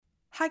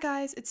Hi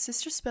guys, it's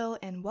Sister Spill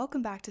and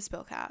welcome back to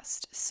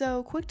Spillcast.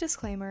 So, quick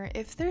disclaimer,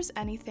 if there's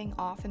anything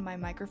off in my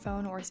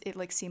microphone or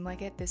it seemed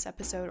like it this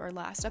episode or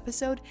last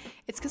episode,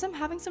 it's because I'm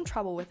having some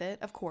trouble with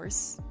it, of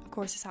course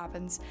this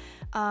happens.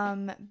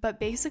 But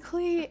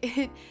basically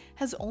it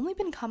has only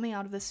been coming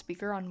out of the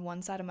speaker on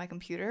one side of my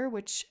computer,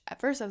 which at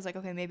first I was like,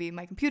 okay, maybe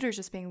my computer's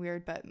just being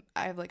weird, but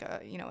I have like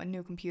a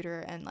new computer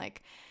and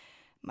like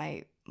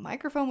my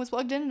microphone was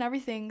plugged in and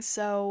everything.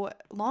 So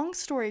long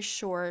story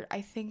short,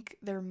 I think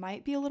there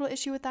might be a little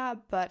issue with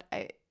that, but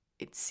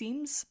it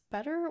seems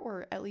better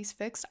or at least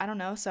fixed. I don't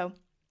know. So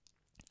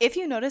if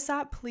you notice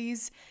that,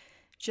 please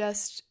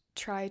just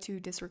try to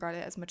disregard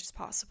it as much as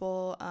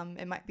possible.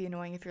 It might be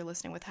annoying if you're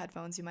listening with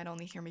headphones. You might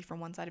only hear me from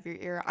one side of your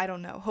ear. I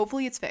don't know.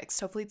 Hopefully it's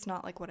fixed. Hopefully it's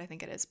not like what I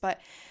think it is.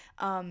 But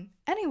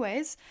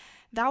anyways,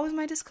 that was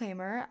my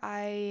disclaimer.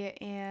 I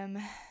am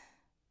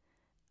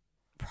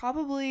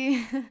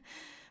probably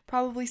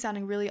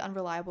sounding really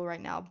unreliable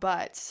right now,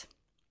 but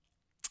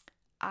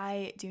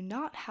I do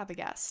not have a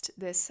guest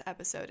this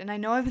episode. And I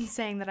know I've been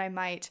saying that I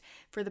might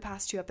for the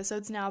past 2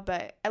 episodes now,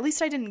 but at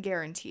least I didn't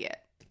guarantee it.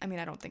 I mean,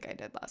 I don't think I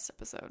did last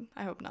episode.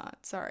 I hope not.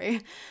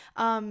 Sorry.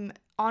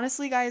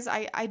 Honestly, guys,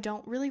 I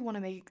don't really want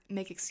to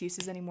make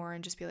excuses anymore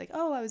and just be like,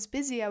 oh, I was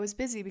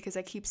busy, because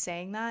I keep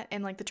saying that.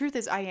 And like, the truth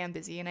is I am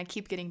busy and I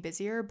keep getting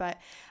busier, but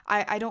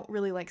I don't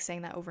really like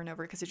saying that over and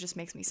over because it just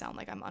makes me sound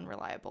like I'm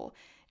unreliable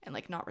and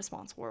like not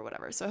responsible or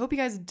whatever. So I hope you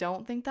guys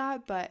don't think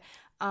that, but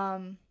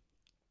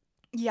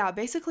yeah,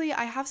 basically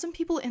I have some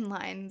people in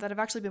line that have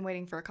actually been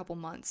waiting for a couple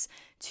months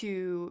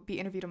to be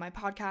interviewed on my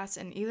podcast,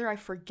 and either I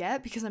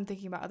forget because I'm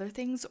thinking about other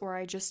things, or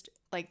I just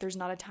like there's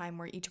not a time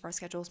where each of our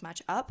schedules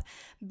match up.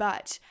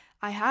 But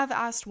I have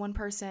asked one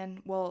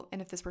person, well,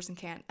 and if this person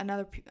can't,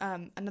 another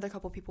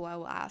couple people I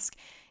will ask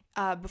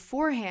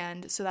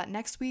beforehand, so that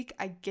next week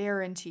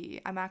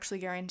I'm actually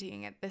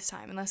guaranteeing it this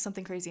time, unless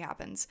something crazy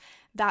happens,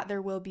 that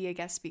there will be a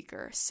guest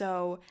speaker.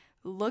 So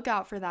look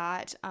out for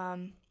that.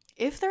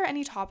 If there are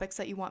any topics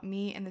that you want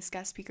me and this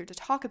guest speaker to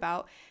talk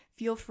about,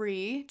 feel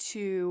free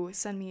to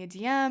send me a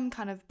DM,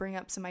 kind of bring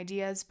up some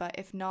ideas, but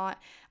if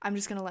not, I'm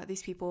just going to let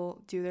these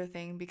people do their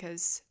thing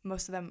because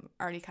most of them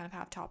already kind of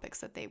have topics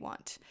that they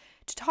want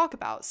to talk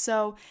about.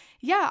 So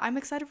yeah, I'm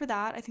excited for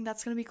that. I think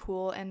that's going to be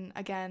cool. And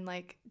again,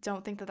 like,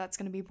 don't think that that's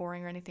going to be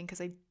boring or anything,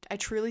 because I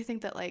truly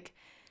think that like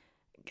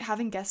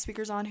having guest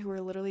speakers on who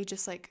are literally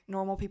just like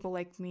normal people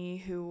like me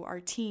who are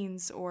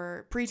teens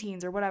or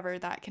preteens or whatever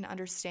that can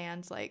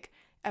understand like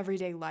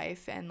everyday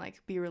life and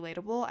like be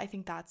relatable, I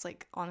think that's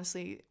like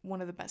honestly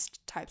one of the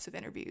best types of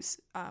interviews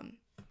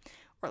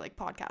or like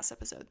podcast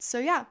episodes. So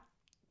yeah,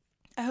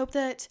 I hope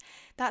that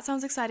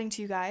sounds exciting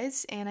to you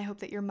guys, and I hope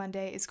that your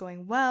Monday is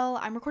going well.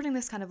 I'm recording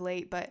this kind of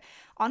late, but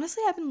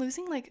honestly I've been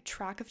losing like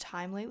track of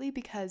time lately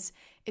because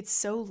it's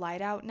so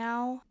light out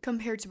now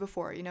compared to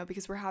before,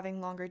 because we're having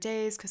longer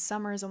days because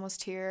summer is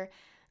almost here.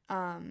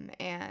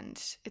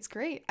 And it's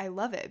great. I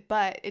love it,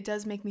 but it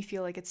does make me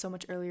feel like it's so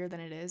much earlier than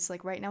it is.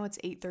 Like right now it's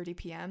 8:30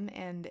 p.m.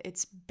 and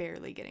it's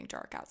barely getting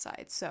dark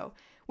outside. So,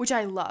 which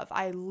I love.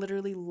 I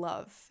literally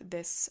love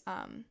this,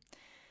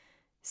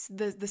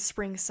 the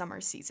spring summer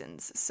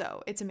seasons.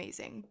 So it's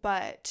amazing,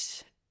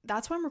 but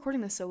that's why I'm recording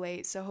this so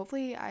late. So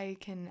hopefully I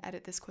can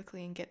edit this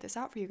quickly and get this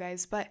out for you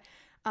guys. But,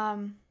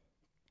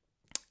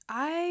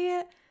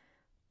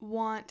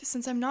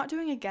 since I'm not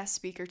doing a guest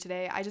speaker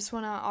today, I just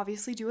want to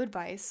obviously do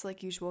advice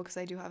like usual because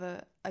I do have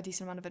a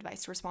decent amount of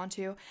advice to respond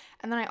to.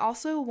 And then I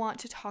also want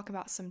to talk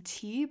about some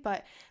tea,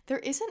 but there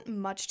isn't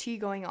much tea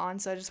going on,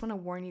 so I just want to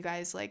warn you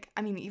guys, like,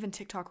 I mean, even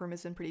TikTok room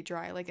has been pretty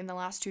dry. Like in the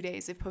last 2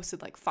 days, they've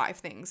posted like 5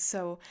 things,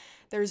 so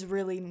there's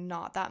really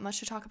not that much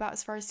to talk about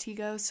as far as tea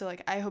goes. So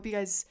like, I hope you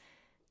guys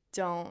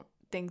don't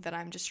think that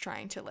I'm just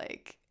trying to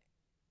like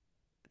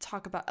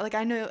talk about, like,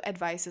 I know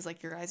advice is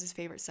like your guys'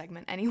 favorite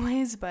segment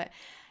anyways, but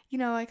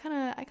I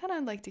kind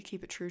of like to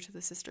keep it true to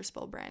the Sister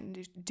Spill brand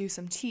and do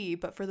some tea.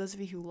 But for those of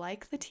you who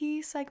like the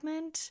tea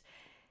segment,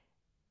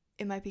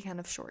 it might be kind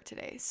of short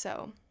today.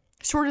 So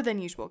shorter than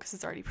usual because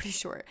it's already pretty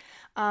short.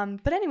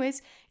 But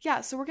anyways,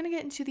 yeah, so we're going to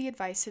get into the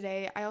advice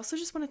today. I also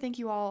just want to thank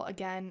you all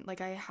again,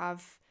 like I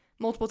have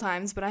multiple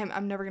times, but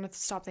I'm never going to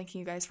stop thanking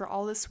you guys for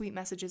all the sweet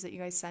messages that you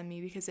guys send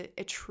me, because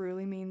it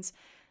truly means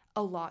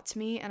a lot to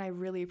me and I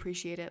really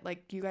appreciate it.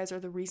 Like, you guys are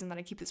the reason that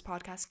I keep this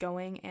podcast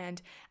going.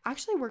 And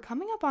actually, we're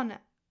coming up on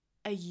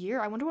a year.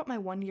 I wonder what my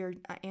 1-year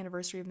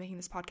anniversary of making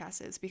this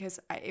podcast is,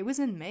 because it was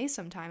in May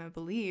sometime, I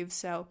believe.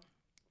 So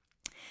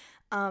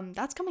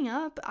that's coming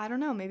up. I don't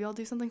know. Maybe I'll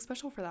do something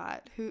special for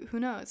that. Who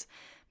knows?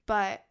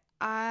 But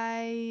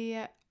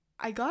I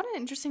got an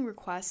interesting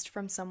request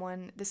from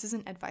someone. This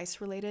isn't advice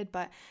related,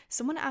 but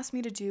someone asked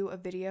me to do a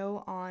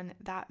video on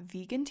that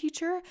vegan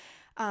teacher.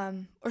 a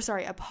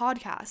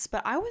podcast.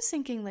 But I was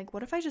thinking, like,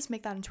 what if I just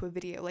make that into a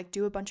video, like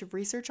do a bunch of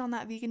research on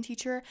that vegan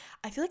teacher?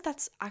 I feel like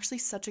that's actually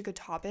such a good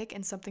topic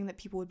and something that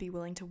people would be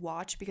willing to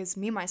watch, because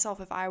me, myself,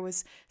 if I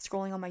was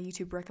scrolling on my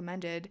YouTube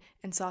recommended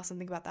and saw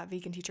something about that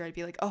vegan teacher, I'd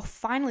be like, oh,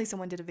 finally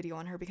someone did a video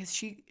on her, because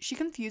she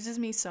confuses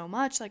me so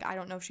much. Like, I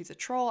don't know if she's a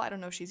troll. I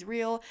don't know if she's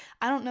real.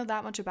 I don't know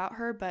that much about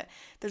her, but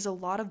there's a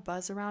lot of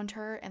buzz around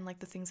her and like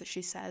the things that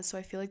she says. So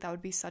I feel like that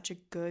would be such a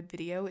good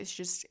video, is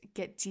just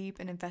get deep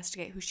and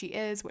investigate who she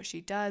is, what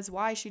she does,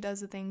 why she does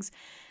the things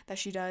that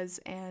she does,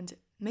 and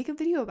make a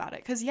video about it.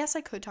 Because yes,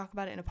 I could talk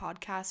about it in a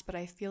podcast, but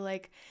I feel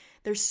like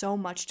there's so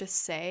much to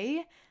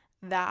say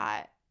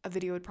that a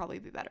video would probably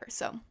be better.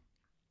 So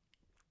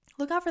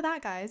look out for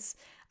that, guys.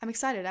 I'm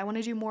excited. I want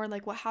to do more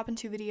like what happened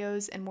to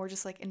videos and more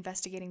just like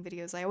investigating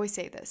videos. I always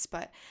say this,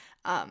 but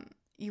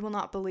you will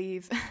not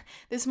believe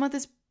this month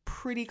is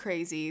pretty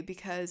crazy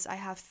because I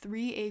have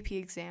 3 AP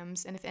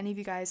exams, and if any of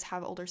you guys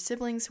have older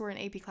siblings who are in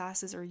AP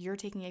classes, or you're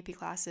taking AP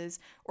classes,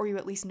 or you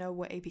at least know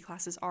what AP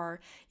classes are,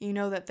 you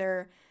know that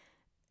they're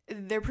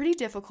pretty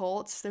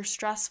difficult, they're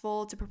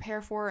stressful to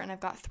prepare for, and I've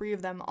got 3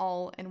 of them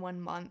all in 1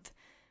 month,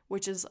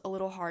 which is a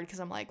little hard because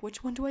I'm like,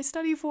 which one do I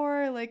study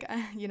for? Like,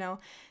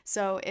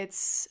 so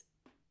it's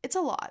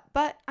a lot,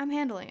 but I'm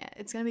handling it.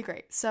 It's gonna be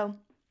great. So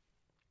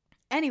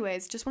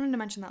anyways, just wanted to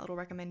mention that little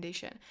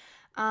recommendation.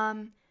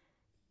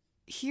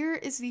 Here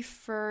is the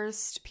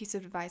first piece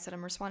of advice that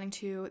I'm responding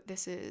to.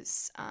 This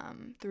is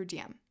through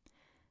DM.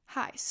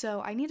 Hi,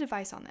 so I need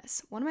advice on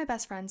this. One of my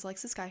best friends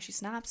likes this guy she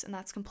snaps, and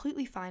that's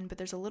completely fine, but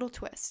there's a little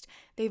twist.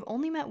 They've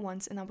only met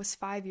once, and that was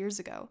 5 years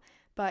ago.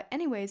 But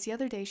anyways, the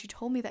other day she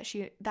told me that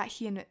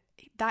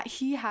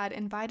he had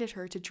invited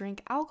her to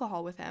drink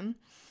alcohol with him,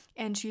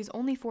 and she's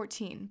only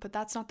 14, but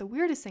that's not the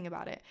weirdest thing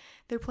about it.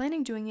 They're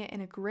planning doing it in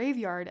a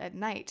graveyard at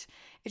night.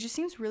 It just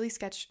seems really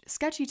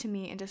sketchy to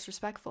me and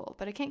disrespectful,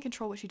 but I can't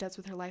control what she does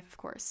with her life, of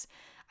course.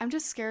 I'm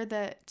just scared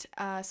that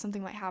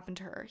something might happen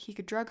to her. He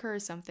could drug her or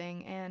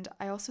something, and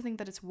I also think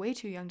that it's way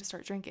too young to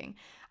start drinking.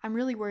 I'm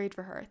really worried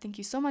for her. Thank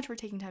you so much for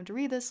taking time to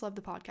read this. Love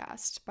the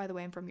podcast. By the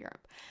way, I'm from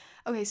Europe.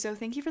 Okay, so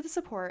thank you for the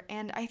support,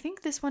 and I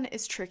think this one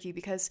is tricky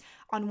because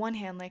on one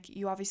hand, like,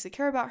 you obviously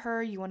care about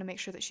her, you want to make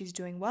sure that she's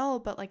doing well,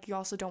 but like, you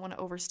also don't want to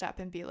overstep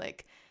and be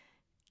like,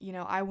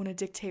 I want to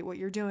dictate what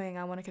you're doing,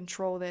 I want to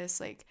control this,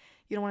 like,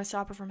 you don't want to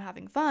stop her from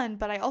having fun.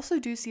 But I also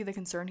do see the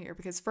concern here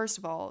because, first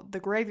of all, the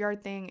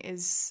graveyard thing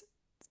is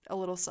a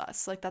little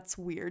sus. Like, that's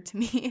weird to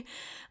me.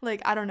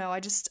 Like, I don't know,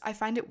 I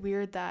find it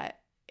weird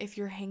that if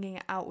you're hanging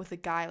out with a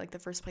guy, like, the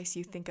first place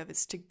you think of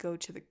is to go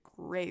to the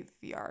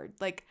graveyard.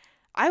 Like,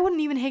 I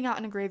wouldn't even hang out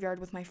in a graveyard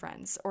with my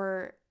friends,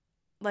 or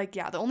like,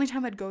 yeah, the only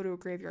time I'd go to a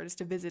graveyard is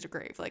to visit a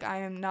grave. Like, I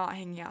am not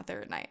hanging out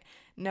there at night.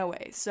 No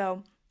way.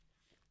 So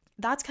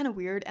that's kind of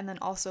weird. And then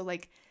also,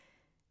 like,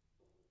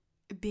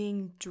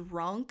 being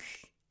drunk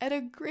at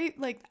a grave,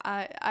 like,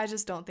 I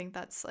just don't think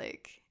that's,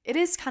 like, it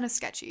is kind of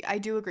sketchy. I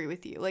do agree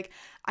with you. Like,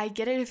 I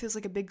get it if it's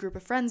like a big group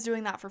of friends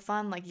doing that for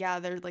fun. Like, yeah,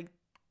 they're like,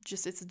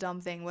 just, it's a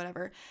dumb thing,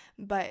 whatever.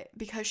 But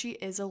because she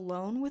is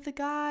alone with a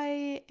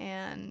guy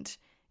and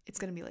it's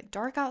gonna be like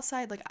dark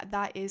outside, like,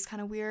 that is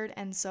kind of weird.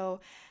 And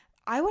so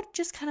I would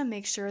just kind of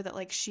make sure that,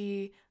 like,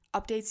 she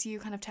updates you,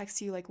 kind of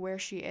texts you, like, where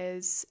she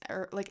is,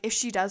 or like if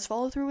she does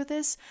follow through with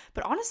this.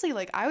 But honestly,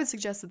 like, I would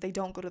suggest that they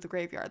don't go to the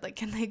graveyard. Like,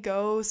 can they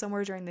go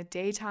somewhere during the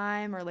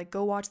daytime, or like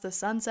go watch the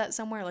sunset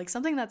somewhere, like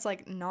something that's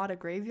like not a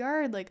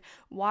graveyard? Like,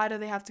 why do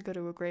they have to go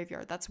to a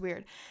graveyard? That's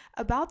weird.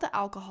 About the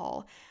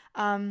alcohol,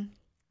 I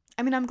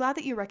mean, I'm glad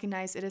that you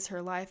recognize it is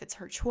her life, it's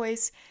her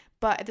choice,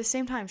 but at the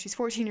same time, she's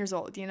 14 years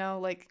old,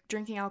 like,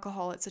 drinking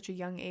alcohol at such a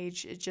young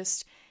age,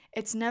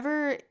 it's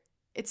never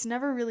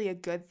really a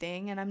good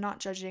thing. And I'm not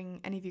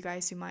judging any of you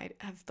guys who might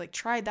have, like,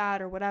 tried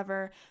that or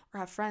whatever, or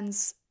have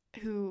friends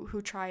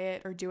who try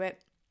it or do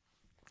it.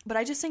 But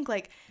I just think,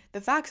 like,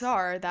 the facts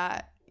are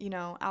that,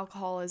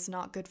 alcohol is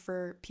not good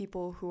for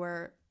people who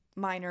are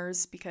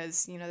minors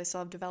because, they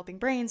still have developing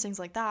brains, things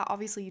like that.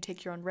 Obviously, you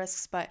take your own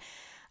risks, but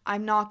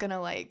I'm not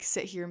gonna, like,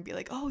 sit here and be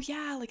like, oh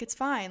yeah, like, it's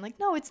fine. Like,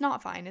 no, it's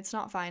not fine. It's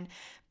not fine.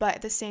 But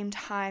at the same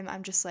time,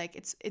 I'm just like,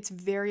 it's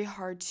very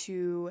hard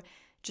to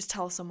just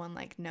tell someone,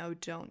 like, no,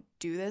 don't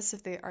do this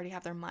if they already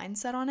have their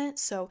mindset on it.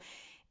 So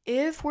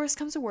if worse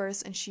comes to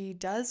worse and she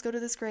does go to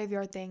this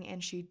graveyard thing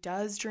and she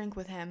does drink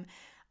with him,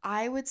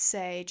 I would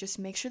say just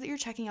make sure that you're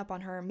checking up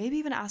on her. Maybe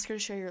even ask her to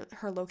share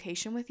her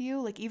location with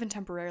you, like, even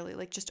temporarily,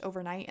 like, just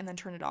overnight, and then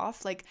turn it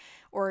off. Like,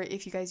 or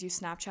if you guys use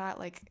Snapchat,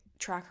 like,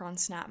 track her on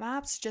Snap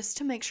Maps just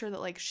to make sure that,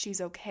 like, she's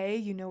okay,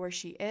 you know where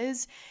she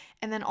is.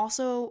 And then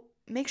also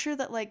make sure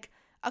that, like,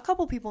 a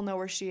couple people know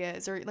where she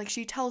is, or, like,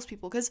 she tells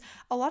people, because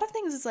a lot of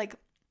things is, like,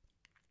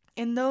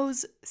 in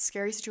those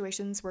scary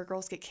situations where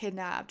girls get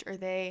kidnapped or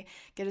they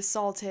get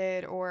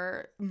assaulted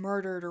or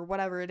murdered or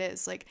whatever it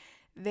is, like,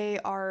 they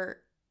are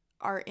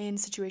in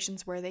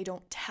situations where they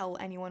don't tell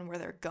anyone where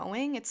they're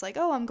going. It's like,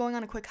 oh, I'm going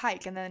on a quick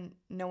hike, and then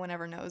no one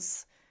ever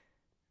knows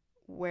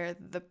where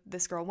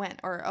this girl went,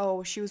 or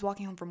oh, she was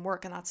walking home from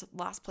work and that's the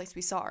last place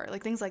we saw her,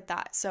 like things like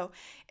that. So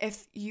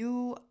if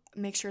you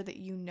make sure that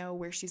you know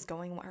where she's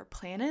going, what her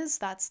plan is,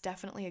 that's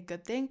definitely a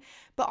good thing.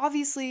 But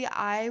obviously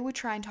I would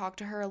try and talk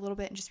to her a little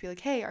bit and just be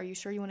like, hey, are you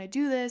sure you want to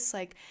do this?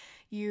 Like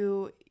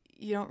you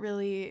don't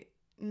really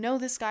know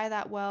this guy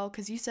that well,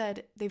 because you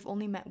said they've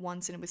only met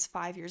once and it was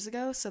 5 years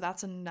ago, so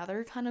that's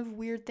another kind of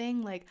weird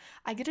thing. Like,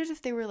 I get it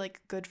if they were like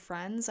good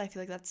friends, I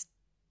feel like that's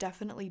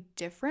definitely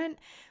different,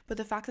 but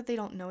the fact that they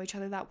don't know each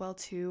other that well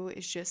too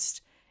is just,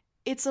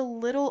 it's a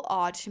little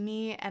odd to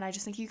me, and I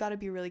just think you got to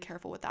be really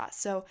careful with that.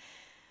 So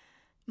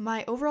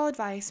my overall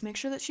advice, make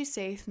sure that she's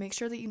safe, make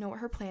sure that you know what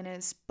her plan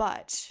is,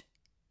 but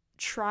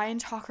try and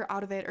talk her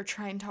out of it, or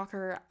try and talk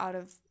her out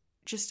of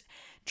just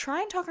try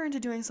and talk her into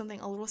doing something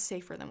a little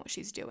safer than what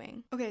she's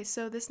doing. Okay,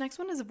 so this next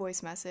one is a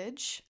voice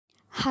message.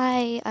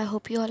 Hi, I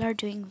hope you all are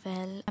doing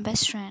well. My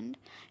best friend,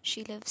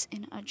 she lives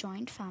in a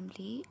joint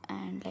family,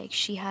 and like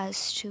she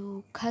has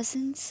two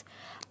cousins,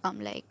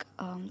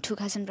 two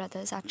cousin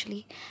brothers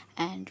actually,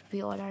 and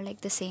we all are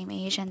like the same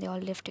age and they all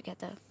live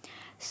together.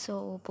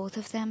 So both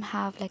of them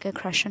have like a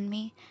crush on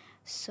me.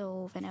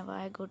 So whenever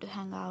I go to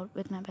hang out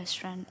with my best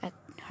friend at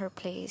her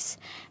place,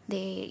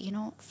 they,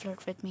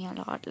 flirt with me a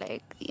lot.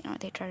 Like,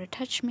 they try to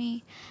touch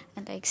me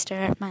and like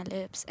stare at my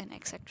lips and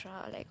etc.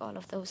 Like all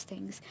of those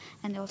things.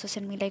 And they also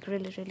send me like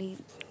really, really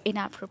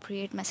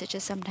inappropriate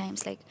messages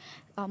sometimes. Like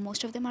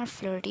most of them are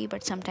flirty,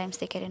 but sometimes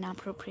they get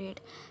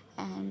inappropriate.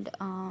 And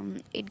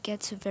it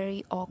gets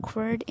very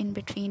awkward in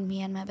between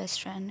me and my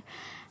best friend.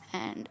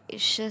 And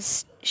it's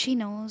just, she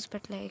knows,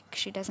 but like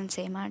she doesn't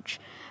say much.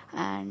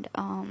 And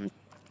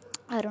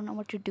I don't know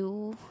what to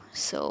do.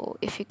 So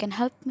if you can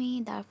help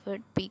me, that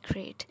would be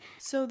great.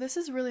 So this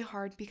is really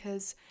hard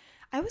because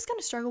I always kind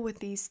of struggle with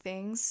these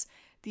things,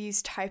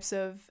 these types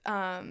of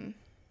I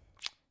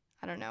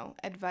don't know,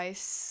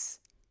 advice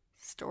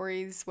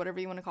stories, whatever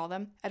you want to call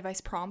them,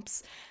 advice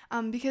prompts,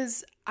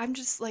 because I'm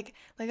just like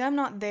I'm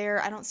not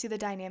there. I don't see the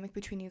dynamic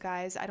between you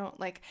guys. I don't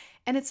like,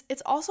 and it's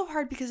also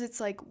hard because it's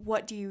like,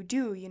 what do you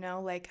do,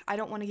 like I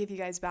don't want to give you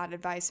guys bad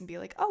advice and be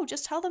like, oh,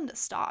 just tell them to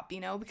stop,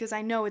 because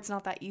I know it's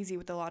not that easy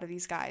with a lot of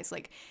these guys.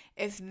 Like,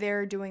 if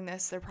they're doing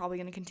this, they're probably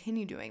going to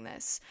continue doing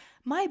this.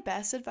 My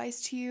best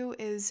advice to you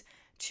is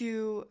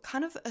to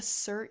kind of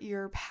assert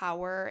your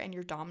power and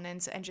your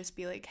dominance and just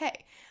be like,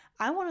 hey,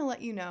 I want to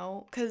let you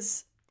know,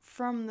 because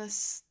from the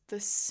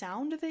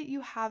sound of it, you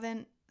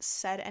haven't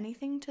said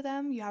anything to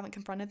them, you haven't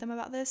confronted them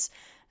about this.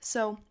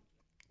 So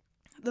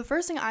the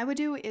first thing I would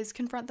do is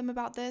confront them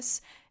about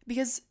this,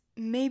 because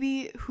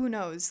maybe, who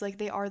knows, like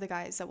they are the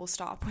guys that will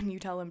stop when you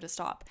tell them to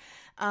stop.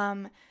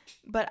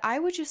 But I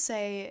would just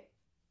say,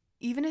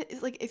 even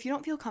if you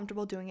don't feel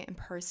comfortable doing it in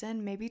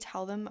person, maybe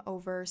tell them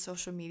over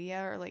social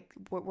media, or like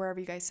wherever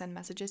you guys send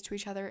messages to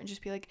each other, and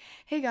just be like,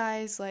 hey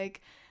guys, like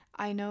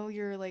I know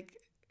you're like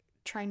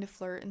trying to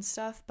flirt and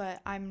stuff,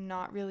 but I'm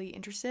not really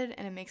interested,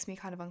 and it makes me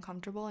kind of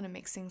uncomfortable, and it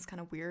makes things kind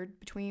of weird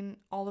between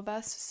all of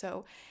us.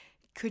 So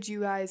could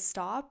you guys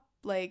stop?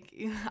 Like,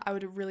 I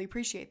would really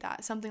appreciate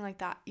that. Something like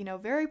that,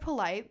 very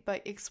polite,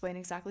 but explain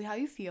exactly how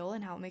you feel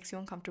and how it makes you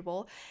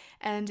uncomfortable.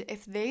 And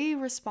if they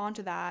respond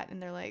to that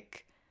and they're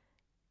like,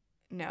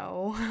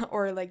 no,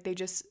 or like they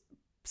just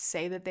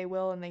say that they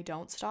will and they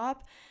don't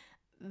stop,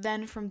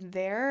 then from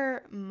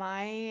there,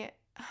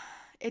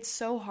 it's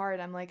so hard.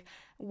 I'm like,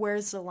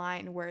 where's the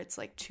line where it's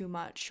like too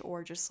much,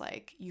 or just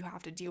like you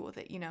have to deal with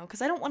it,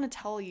 because I don't want to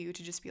tell you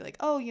to just be like,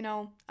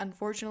 oh,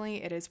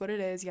 unfortunately it is what it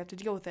is, you have to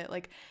deal with it.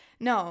 Like,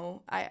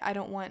 no, I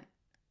don't want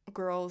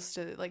girls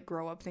to like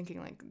grow up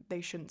thinking like they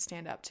shouldn't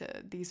stand up to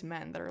these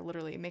men that are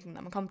literally making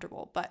them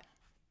uncomfortable. But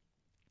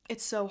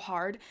it's so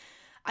hard.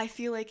 I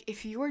feel like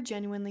if you are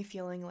genuinely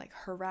feeling like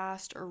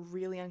harassed or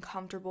really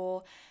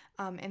uncomfortable,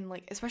 and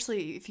like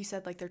especially if you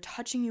said like they're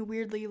touching you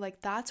weirdly,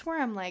 like that's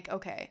where I'm like,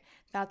 okay,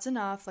 that's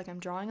enough, like I'm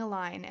drawing a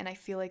line. And I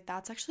feel like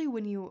that's actually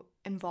when you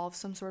involve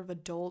some sort of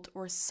adult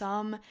or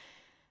some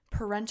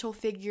parental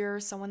figure,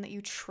 someone that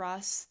you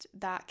trust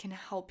that can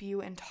help you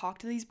and talk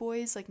to these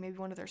boys, like maybe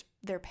one of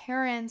their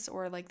parents,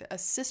 or like a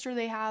sister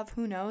they have,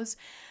 who knows.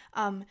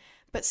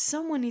 But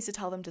someone needs to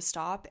tell them to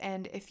stop.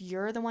 And if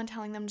you're the one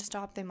telling them to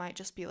stop, they might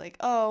just be like,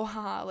 oh,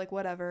 haha, like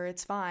whatever,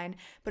 it's fine.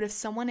 But if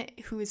someone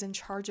who is in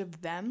charge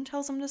of them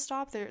tells them to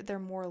stop, they're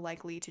more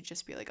likely to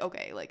just be like,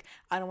 okay, like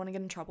I don't want to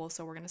get in trouble,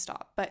 so we're gonna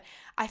stop. But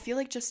I feel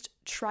like just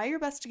try your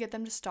best to get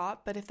them to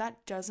stop. But if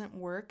that doesn't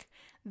work,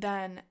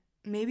 then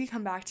maybe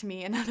come back to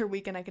me another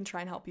week and I can try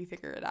and help you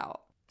figure it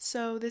out.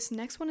 So this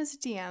next one is a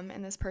DM,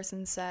 and this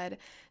person said,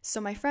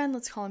 so my friend,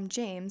 let's call him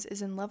James,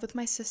 is in love with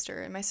my sister,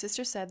 and my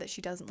sister said that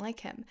she doesn't like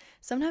him.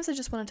 Sometimes I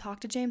just want to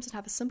talk to James and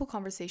have a simple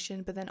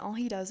conversation, but then all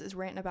he does is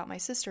rant about my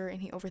sister, and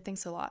he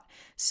overthinks a lot.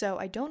 So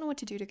I don't know what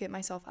to do to get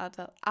myself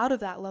out of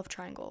that love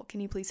triangle.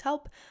 Can you please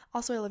help?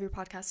 Also, I love your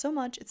podcast so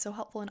much. It's so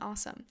helpful and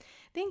awesome.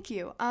 Thank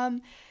you.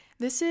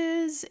 This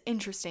is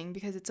interesting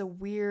because it's a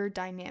weird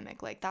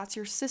dynamic. Like, that's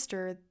your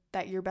sister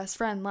that your best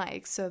friend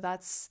likes, so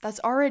that's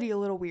already a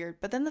little weird.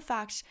 But then the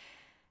fact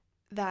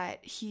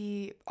that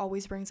he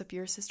always brings up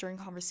your sister in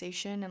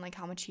conversation and like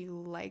how much he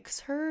likes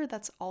her.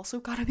 That's also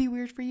gotta be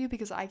weird for you,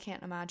 because I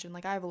can't imagine,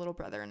 like I have a little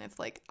brother, and if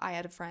like I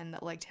had a friend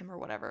that liked him or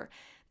whatever,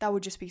 that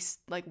would just be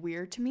like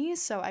weird to me.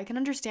 So I can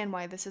understand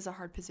why this is a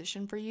hard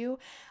position for you.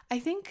 I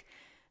think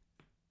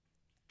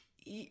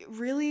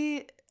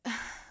really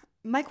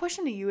my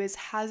question to you is,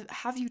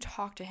 have you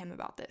talked to him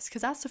about this?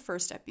 Because that's the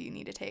first step you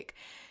need to take.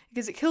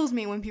 Because it kills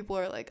me when people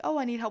are like, oh,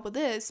 I need help with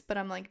this, but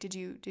I'm like, did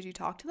you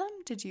talk to them?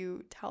 Did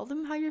you tell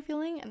them how you're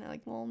feeling? And they're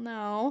like, well,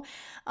 no.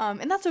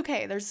 And that's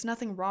okay. There's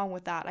nothing wrong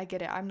with that. I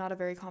get it. I'm not a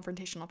very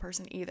confrontational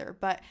person either,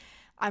 but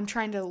I'm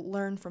trying to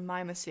learn from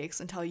my mistakes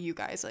and tell you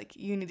guys, like,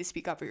 you need to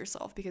speak up for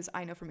yourself, because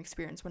I know from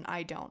experience when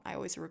I don't, I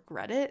always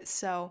regret it.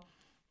 So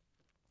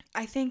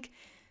I think,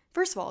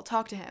 first of all,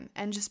 talk to him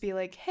and just be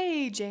like,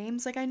 hey,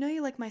 James, like, I know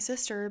you like my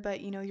sister, but,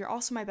 you know, you're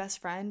also my best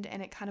friend,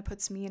 and it kind of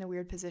puts me in a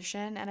weird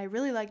position, and I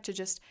really like to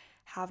just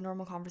have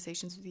normal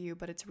conversations with you,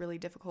 but it's really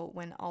difficult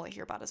when all I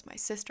hear about is my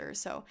sister.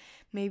 So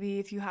maybe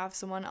if you have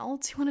someone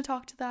else you want to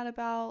talk to that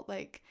about,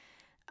 like,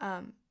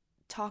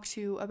 talk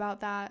to about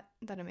that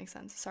didn't make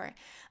sense, sorry,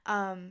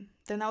 then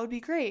that would be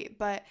great.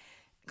 But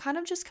kind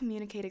of just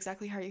communicate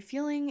exactly how you're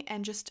feeling,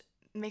 and just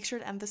make sure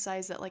to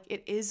emphasize that, like,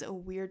 it is a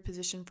weird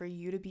position for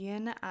you to be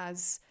in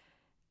as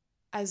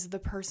the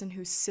person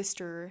whose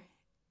sister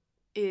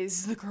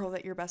is the girl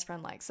that your best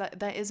friend likes.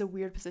 That is a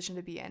weird position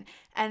to be in.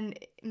 And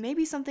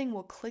maybe something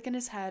will click in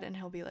his head and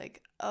he'll be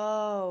like,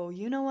 oh,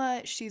 you know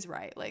what? She's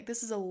right. Like,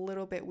 this is a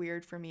little bit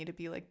weird for me to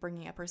be like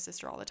bringing up her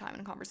sister all the time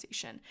in a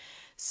conversation.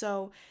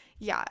 So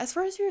yeah, as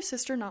far as your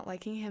sister not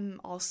liking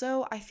him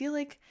also, I feel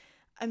like,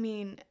 I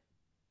mean,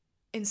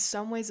 in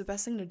some ways the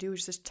best thing to do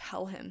is just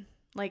tell him.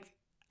 Like,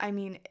 I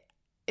mean,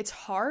 it's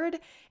hard.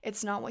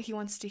 It's not what he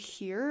wants to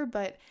hear,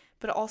 but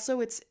also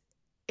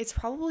it's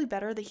probably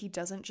better that he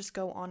doesn't just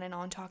go on and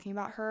on talking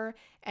about her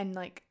and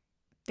like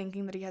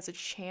thinking that he has a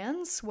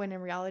chance, when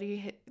in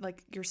reality,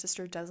 like, your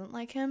sister doesn't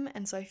like him.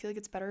 And so I feel like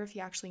it's better if he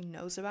actually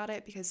knows about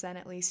it, because then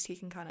at least he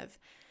can kind of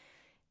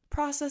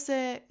process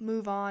it,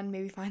 move on,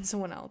 maybe find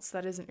someone else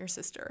that isn't your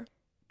sister.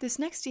 This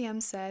next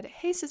DM said,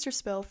 hey Sister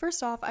Spill,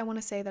 first off, I want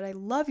to say that I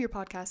love your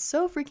podcast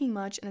so freaking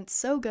much, and it's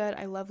so good,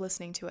 I love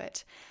listening to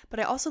it. But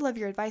I also love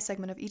your advice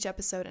segment of each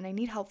episode, and I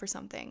need help for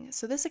something.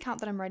 So this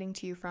account that I'm writing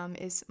to you from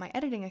is my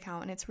editing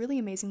account, and it's really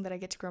amazing that I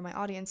get to grow my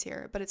audience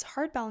here, but it's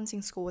hard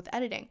balancing school with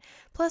editing.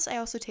 Plus, I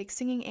also take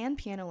singing and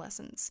piano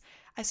lessons.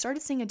 I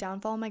started seeing a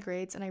downfall in my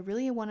grades, and I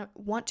really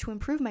want to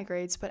improve my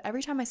grades, but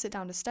every time I sit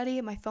down to study,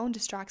 my phone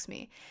distracts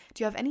me.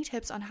 Do you have any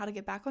tips on how to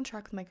get back on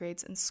track with my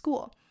grades in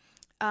school?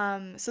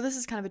 So this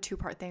is kind of a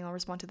two-part thing. I'll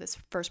respond to this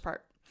first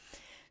part.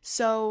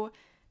 So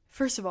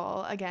first of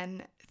all,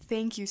 again,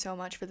 thank you so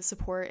much for the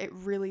support. It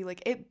really,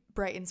 like, it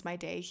brightens my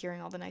day hearing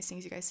all the nice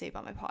things you guys say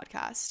about my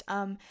podcast.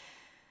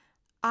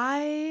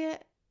 I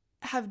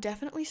have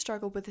definitely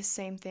struggled with the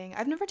same thing.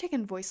 I've never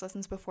taken voice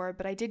lessons before,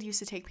 but I did used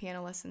to take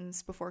piano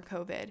lessons before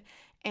COVID.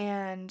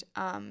 And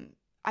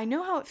I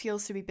know how it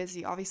feels to be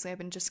busy. Obviously, I've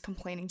been just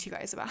complaining to you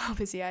guys about how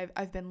busy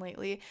I've been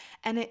lately.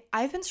 And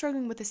I've been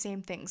struggling with the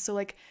same thing. So,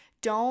 like,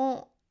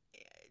 don't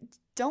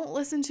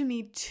listen to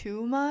me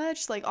too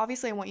much. Like,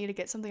 obviously I want you to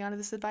get something out of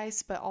this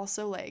advice, but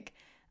also, like,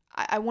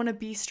 I want to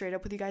be straight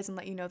up with you guys and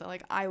let you know that,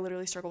 like, I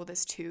literally struggle with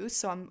this too.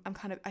 So I'm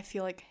kind of, I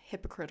feel like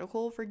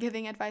hypocritical for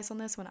giving advice on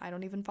this when I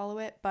don't even follow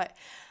it. But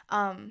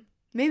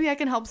maybe I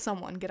can help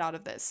someone get out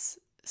of this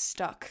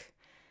stuck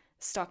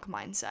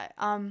mindset.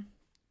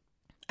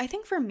 I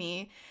think for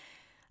me,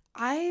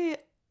 I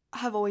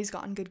have always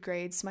gotten good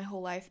grades my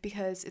whole life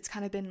because it's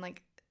kind of been,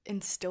 like,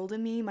 instilled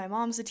in me. My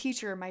mom's a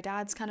teacher. My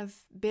dad's kind of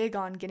big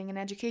on getting an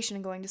education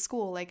and going to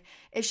school. Like,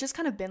 it's just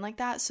kind of been like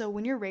that. So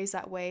when you're raised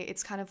that way,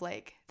 it's kind of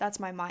like, that's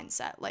my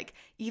mindset. Like,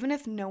 even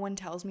if no one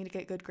tells me to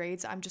get good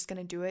grades, I'm just going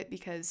to do it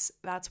because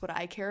that's what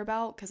I care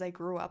about, because I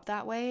grew up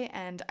that way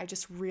and I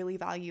just really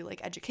value,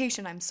 like,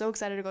 education. I'm so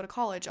excited to go to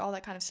college, all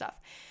that kind of stuff.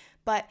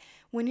 But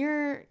when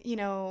you're, you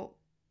know,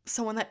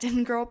 someone that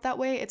didn't grow up that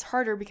way, it's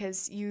harder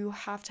because you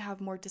have to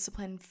have more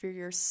discipline for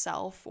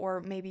yourself,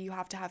 or maybe you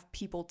have to have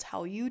people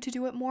tell you to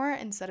do it more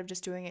instead of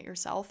just doing it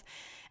yourself.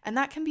 And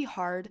that can be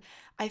hard.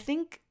 I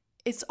think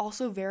it's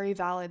also very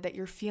valid that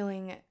you're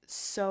feeling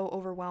so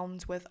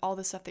overwhelmed with all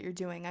the stuff that you're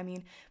doing. I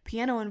mean,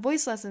 piano and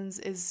voice lessons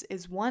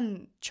is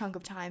one chunk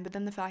of time, but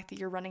then the fact that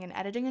you're running an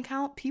editing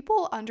account,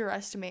 people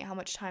underestimate how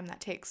much time that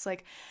takes.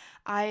 Like,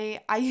 I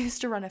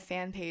used to run a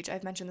fan page.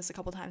 I've mentioned this a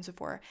couple times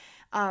before,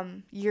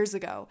 years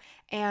ago,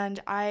 and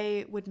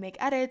I would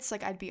make edits.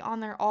 Like, I'd be on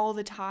there all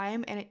the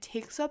time, and it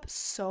takes up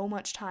so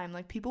much time.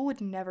 Like, people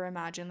would never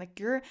imagine. Like,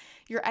 you're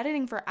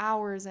editing for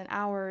hours and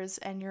hours,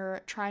 and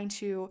you're trying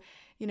to,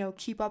 you know,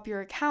 keep up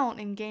your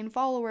account and gain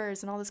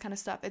followers and all this kind of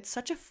stuff. It's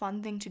such a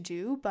fun thing to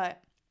do,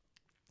 but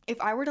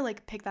if I were to,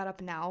 like, pick that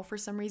up now for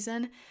some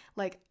reason,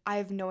 like, I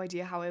have no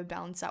idea how I would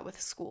balance that with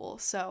school.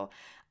 So,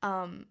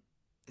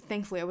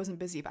 thankfully I wasn't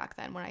busy back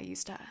then when I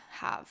used to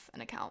have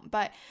an account.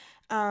 But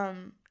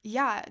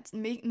yeah,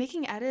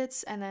 making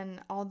edits and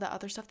then all the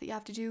other stuff that you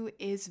have to do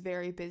is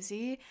very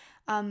busy.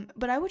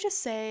 But I would just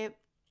say,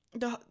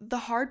 the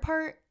hard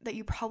part that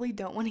you probably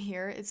don't want to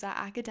hear is that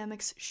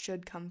academics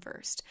should come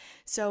first.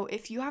 So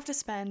if you have to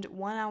spend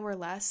 1 hour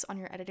less on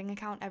your editing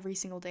account every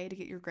single day to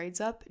get your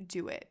grades up,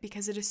 do it,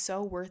 because it is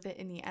so worth it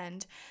in the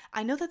end.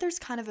 I know that there's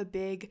kind of a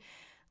big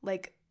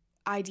like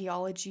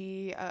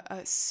ideology,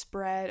 a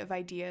spread of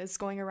ideas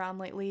going around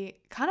lately,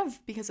 kind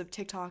of because of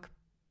TikTok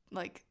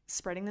like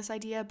spreading this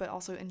idea, but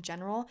also in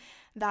general,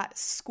 that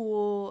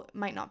school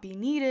might not be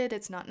needed,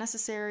 it's not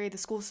necessary, the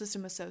school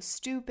system is so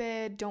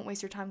stupid, don't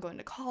waste your time going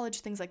to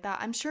college, things like that.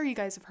 I'm sure you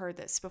guys have heard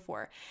this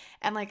before.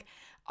 And like,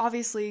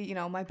 obviously, you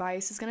know, my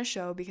bias is going to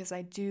show because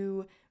I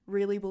do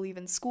really believe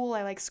in school.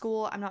 I like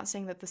school. I'm not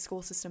saying that the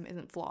school system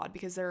isn't flawed,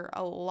 because there are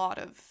a lot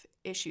of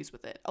issues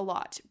with it, a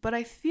lot. But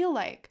I feel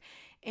like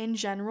in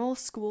general,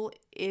 school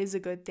is a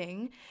good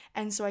thing.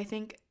 And so I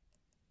think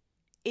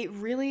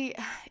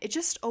it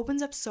just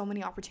opens up so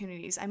many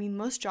opportunities. I mean,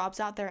 most jobs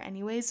out there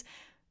anyways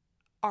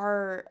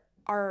are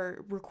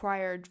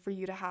required for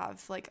you to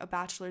have like a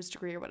bachelor's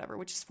degree or whatever,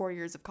 which is 4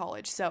 years of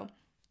college. So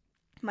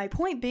my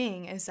point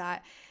being is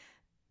that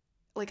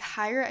like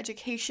higher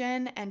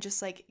education and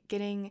just like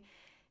getting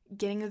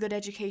a good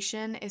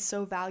education is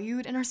so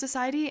valued in our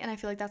society, and I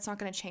feel like that's not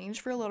going to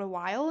change for a little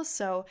while.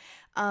 So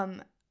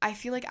I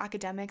feel like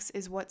academics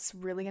is what's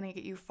really going to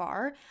get you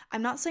far.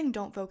 I'm not saying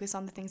don't focus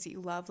on the things that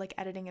you love, like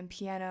editing and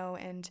piano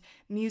and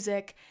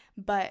music,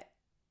 but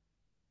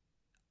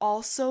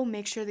also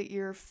make sure that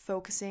you're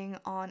focusing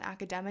on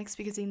academics,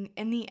 because in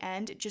the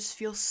end, it just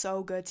feels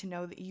so good to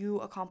know that you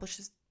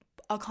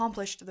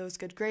accomplished those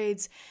good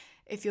grades.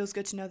 It feels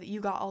good to know that you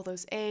got all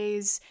those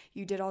A's,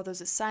 you did all those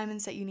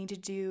assignments that you need to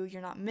do,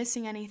 you're not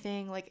missing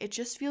anything. Like, it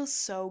just feels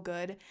so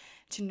good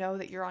to know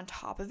that you're on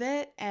top of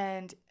it,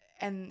 and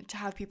to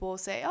have people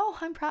say, "Oh,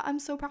 I'm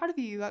so proud of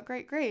you. You got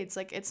great grades."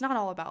 Like, it's not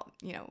all about,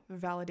 you know,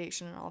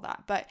 validation and all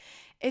that, but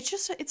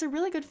it's a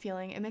really good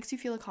feeling. It makes you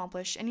feel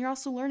accomplished, and you're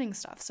also learning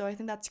stuff. So I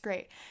think that's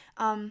great.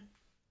 I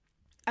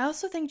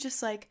also think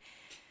just like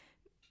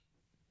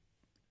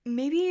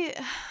maybe,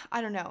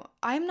 I don't know.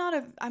 I'm not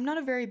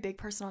a very big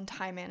person on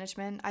time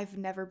management. I've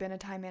never been a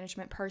time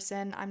management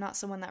person. I'm not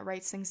someone that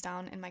writes things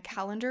down in my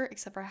calendar,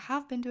 except for I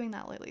have been doing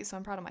that lately, so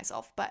I'm proud of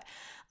myself. But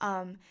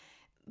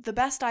the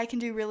best I can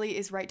do really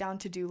is write down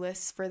to-do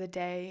lists for the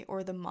day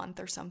or the month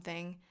or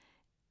something,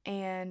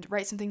 and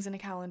write some things in a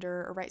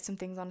calendar or write some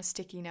things on a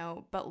sticky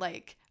note. But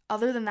like,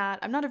 other than that,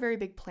 I'm not a very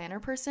big planner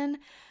person,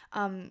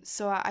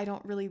 so I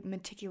don't really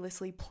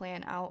meticulously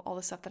plan out all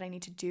the stuff that I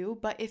need to do.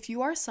 But if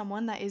you are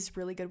someone that is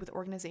really good with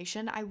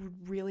organization, I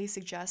would really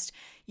suggest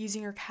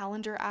using your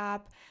calendar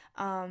app,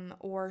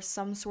 or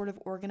some sort of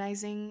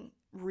organizing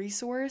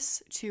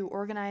resource to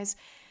organize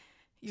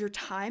your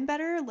time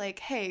better. Like,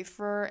 hey,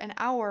 for an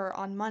hour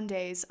on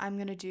Mondays, I'm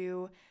going to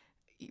do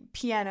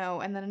piano,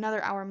 and then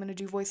another hour I'm going to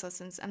do voice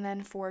lessons, and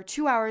then for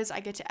 2 hours I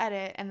get to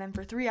edit, and then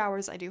for 3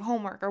 hours I do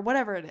homework, or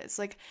whatever it is.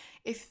 Like,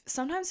 if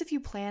you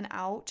plan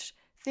out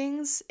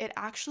things, it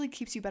actually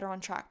keeps you better on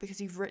track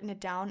because you've written it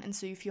down, and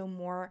so you feel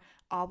more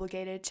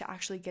obligated to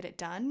actually get it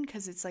done,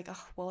 because it's like,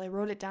 oh, well, I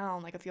wrote it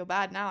down, like I feel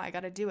bad now, I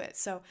got to do it.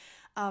 So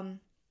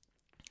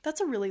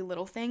that's a really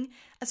little thing.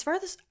 As far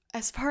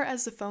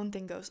as the phone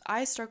thing goes,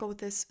 I struggle with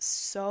this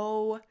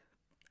so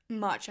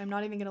much. I'm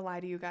not even gonna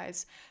lie to you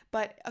guys.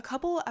 But a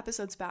couple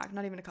episodes back,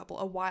 not even a couple,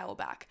 a while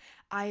back,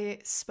 I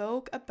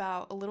spoke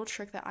about a little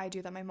trick that I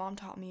do that my mom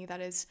taught me.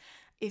 That is,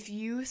 if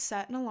you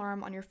set an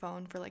alarm on your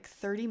phone for like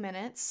 30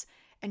 minutes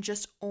and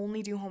just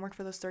only do homework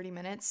for those 30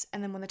 minutes,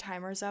 and then when the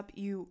timer is up,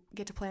 you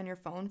get to play on your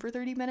phone for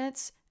 30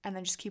 minutes, and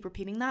then just keep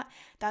repeating that,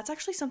 that's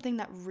actually something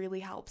that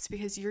really helps,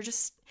 because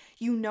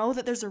you know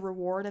that there's a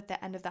reward at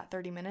the end of that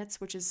 30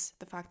 minutes, which is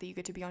the fact that you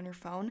get to be on your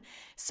phone.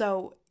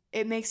 So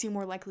it makes you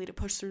more likely to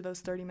push through those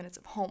 30 minutes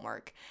of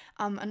homework.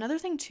 Another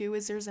thing too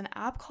is there's an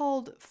app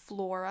called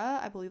Flora,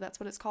 I believe that's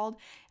what it's called,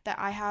 that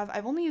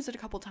I've only used it a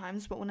couple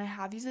times, but when I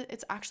have used it,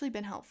 it's actually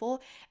been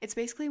helpful. It's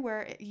basically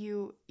where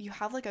you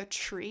have like a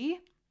tree,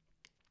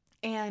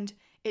 and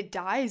it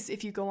dies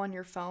if you go on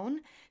your phone.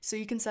 So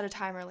you can set a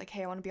timer like,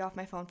 hey, I want to be off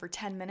my phone for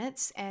 10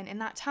 minutes. And in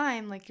that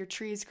time, like, your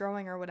tree is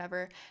growing or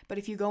whatever. But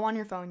if you go on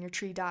your phone, your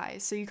tree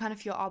dies. So you kind of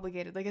feel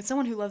obligated. Like, as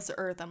someone who loves the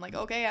earth, I'm like,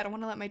 okay, I don't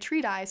want to let my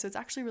tree die. So it's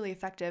actually really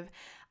effective.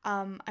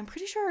 I'm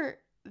pretty sure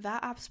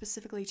that app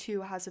specifically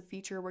too has a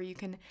feature where you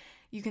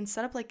can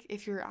set up, like,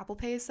 if your Apple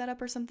Pay is set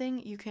up or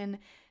something, you can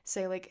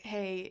say like,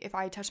 hey, if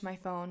I touch my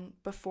phone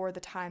before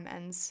the time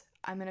ends,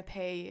 I'm going to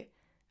pay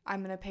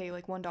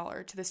like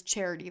 $1 to this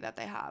charity that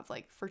they have,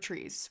 like, for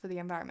trees, for the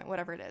environment,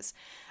 whatever it is.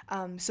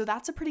 So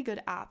that's a pretty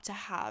good app to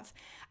have.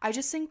 I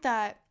just think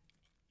that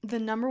the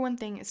number one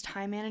thing is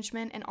time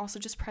management, and also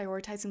just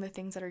prioritizing the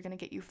things that are going to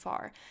get you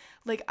far.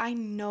 Like, I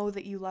know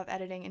that you love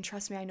editing, and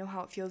trust me, I know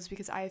how it feels,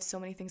 because I have so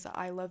many things that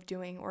I love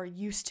doing or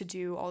used to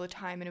do all the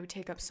time, and it would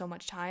take up so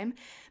much time.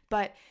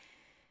 But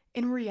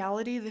in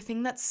reality, the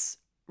thing that's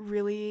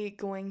really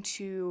going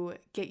to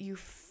get you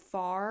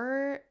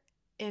far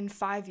in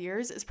 5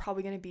 years is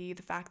probably going to be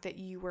the fact that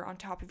you were on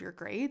top of your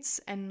grades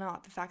and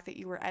not the fact that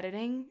you were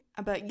editing.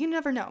 But you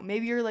never know.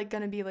 Maybe you're like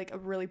going to be like a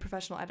really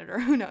professional editor.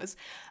 Who knows?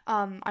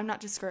 I'm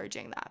not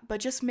discouraging that. But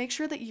just make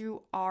sure that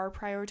you are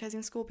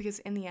prioritizing school, because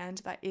in the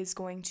end, that is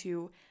going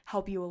to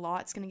help you a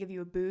lot. It's going to give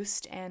you a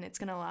boost, and it's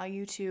going to allow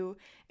you to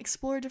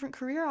explore different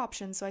career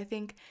options. So I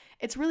think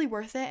it's really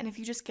worth it. And if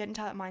you just get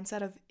into that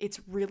mindset of it's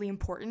really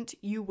important,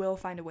 you will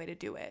find a way to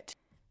do it.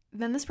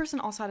 Then this person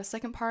also had a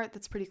second part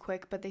that's pretty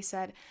quick, but they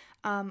said,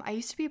 I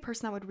used to be a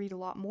person that would read a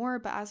lot more,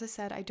 but as I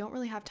said, I don't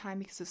really have time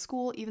because of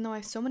school, even though I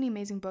have so many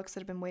amazing books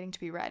that have been waiting to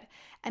be read.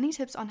 Any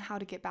tips on how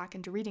to get back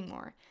into reading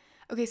more?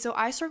 Okay, so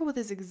I struggle with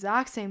this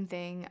exact same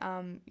thing.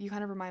 You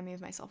kind of remind me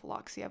of myself a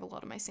lot because you have a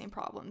lot of my same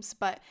problems.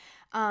 But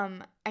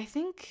I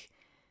think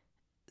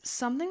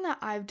something that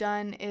I've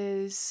done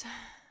is,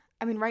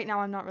 I mean, right now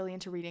I'm not really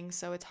into reading,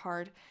 so it's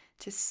hard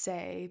to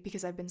say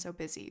because I've been so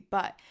busy.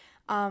 But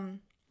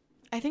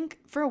I think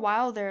for a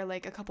while there,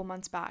 like a couple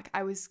months back,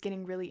 I was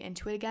getting really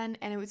into it again,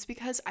 and it was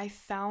because I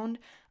found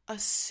a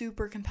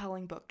super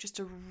compelling book, just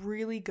a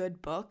really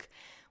good book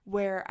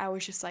where I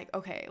was just like,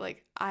 okay,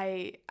 like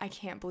I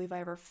can't believe I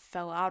ever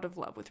fell out of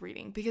love with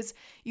reading, because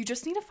you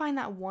just need to find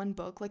that one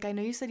book. Like, I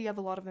know you said you have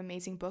a lot of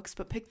amazing books,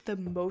 but pick the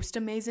most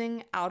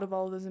amazing out of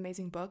all of those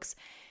amazing books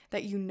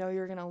that you know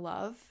you're gonna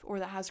love, or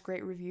that has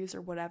great reviews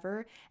or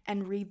whatever,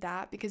 and read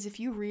that. Because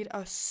if you read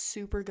a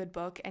super good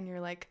book and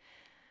you're like,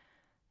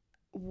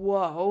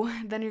 whoa,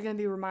 then you're going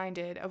to be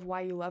reminded of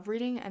why you love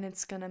reading, and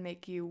it's going to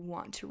make you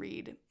want to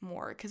read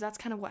more, because that's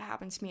kind of what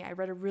happened to me. I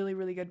read a really,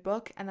 really good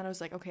book, and then I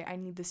was like, okay, I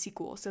need the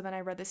sequel. So then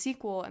I read the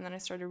sequel, and then I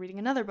started reading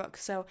another book.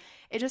 So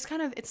it just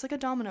kind of, it's like a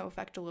domino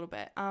effect a little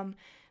bit.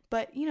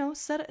 But, you know,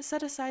 set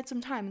aside some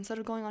time. Instead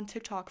of going on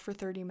TikTok for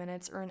 30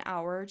 minutes or an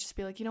hour, just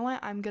be like, you know what,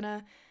 I'm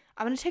gonna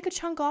take a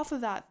chunk off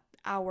of that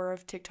hour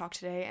of TikTok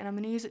today, and I'm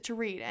going to use it to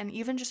read. And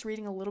even just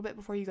reading a little bit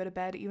before you go to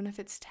bed, even if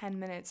it's 10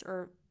 minutes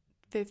or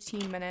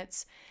 15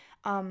 minutes,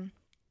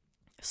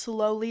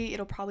 slowly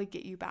it'll probably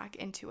get you back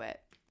into it.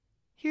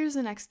 Here's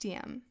the next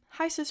DM.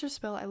 Hi, Sister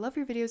Spill. I love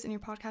your videos and your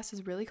podcast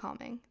is really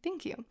calming.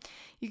 Thank you.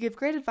 You give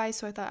great advice,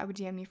 so I thought I would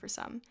DM you for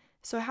some.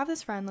 So I have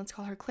this friend, let's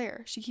call her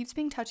Claire. She keeps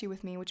being touchy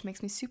with me, which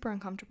makes me super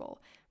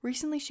uncomfortable.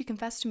 Recently, she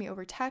confessed to me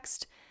over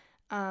text.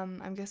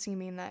 I'm guessing you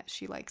mean that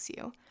she likes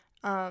you.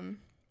 And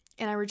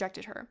I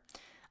rejected her.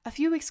 A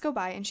few weeks go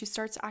by and she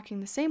starts acting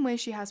the same way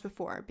she has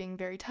before, being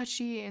very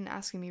touchy and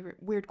asking me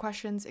weird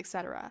questions,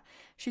 etc.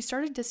 She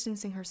started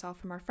distancing herself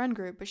from our friend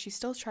group, but she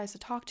still tries to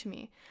talk to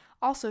me.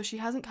 Also, she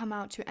hasn't come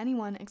out to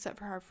anyone except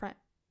for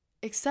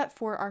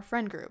our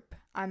friend group.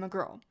 I'm a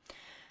girl.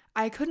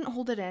 I couldn't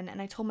hold it in,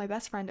 and I told my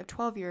best friend of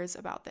 12 years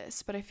about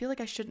this, but I feel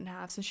like I shouldn't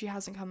have since she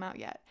hasn't come out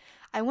yet.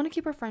 I want to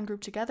keep our friend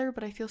group together,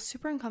 but I feel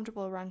super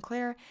uncomfortable around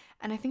Claire,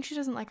 and I think she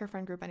doesn't like our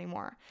friend group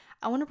anymore.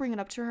 I want to bring it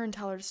up to her and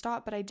tell her to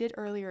stop, but I did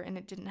earlier and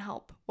it didn't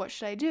help. What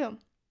should I do?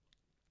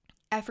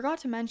 I forgot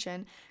to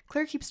mention,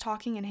 Claire keeps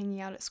talking and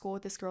hanging out at school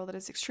with this girl that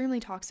is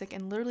extremely toxic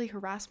and literally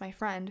harassed my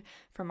friend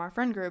from our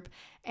friend group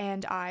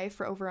and I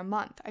for over a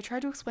month. I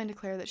tried to explain to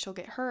Claire that she'll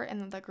get hurt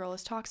and that girl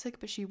is toxic,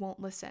 but she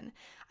won't listen.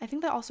 I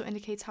think that also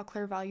indicates how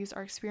Claire values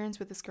our experience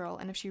with this girl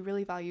and if she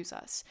really values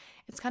us.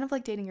 It's kind of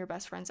like dating your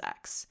best friend's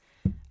ex.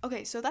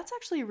 Okay, so that's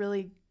actually a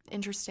really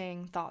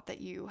interesting thought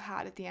that you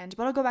had at the end,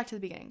 but I'll go back to the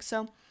beginning.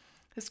 So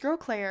this girl,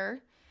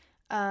 Claire,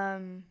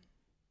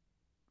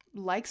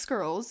 likes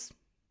girls.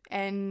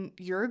 And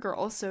you're a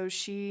girl, so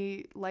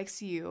she likes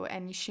you,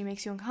 and she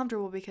makes you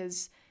uncomfortable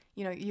because,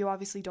 you know, you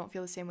obviously don't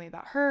feel the same way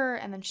about her,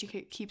 and then she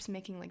keeps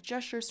making, like,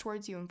 gestures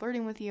towards you and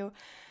flirting with you.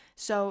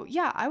 So,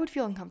 yeah, I would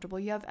feel uncomfortable.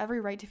 You have every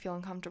right to feel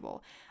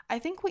uncomfortable. I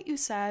think what you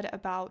said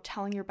about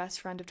telling your best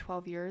friend of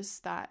 12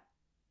 years that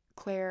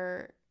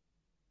Claire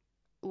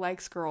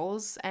likes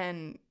girls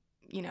and,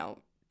 you know,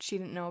 she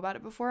didn't know about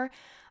it before,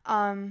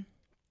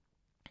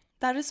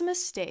 that is a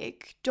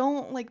mistake.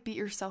 Don't, like, beat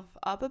yourself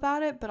up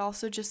about it, but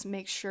also just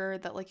make sure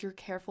that, like, you're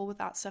careful with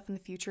that stuff in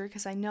the future,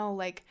 because I know,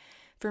 like,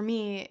 for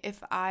me,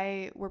 if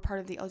I were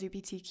part of the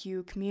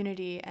LGBTQ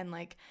community and,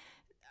 like,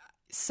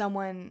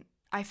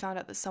 I found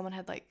out that someone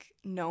had, like,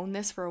 known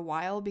this for a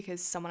while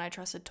because someone I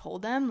trusted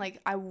told them, like,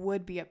 I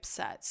would be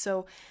upset.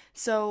 So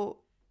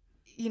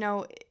you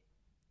know,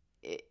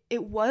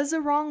 it was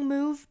a wrong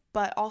move,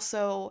 but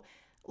also,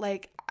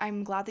 like,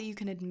 I'm glad that you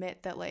can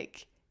admit that,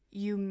 like,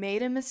 you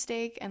made a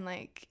mistake and,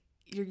 like,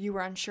 you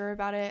were unsure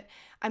about it.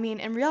 I mean,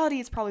 in reality,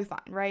 it's probably fine,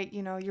 right?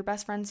 You know, your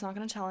best friend's not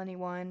going to tell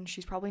anyone.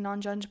 She's probably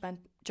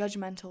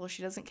non-judgmental.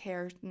 She doesn't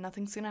care.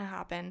 Nothing's going to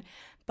happen.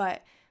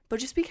 But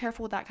just be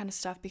careful with that kind of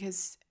stuff,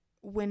 because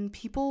when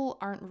people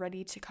aren't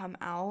ready to come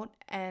out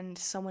and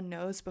someone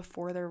knows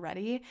before they're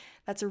ready,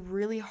 that's a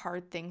really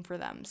hard thing for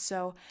them.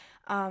 So,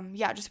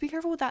 yeah, just be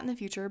careful with that in the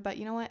future. But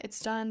you know what? It's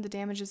done. The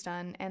damage is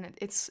done, and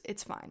it's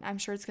fine. I'm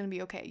sure it's going to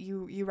be okay.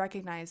 You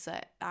recognize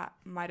that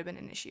might have been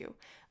an issue.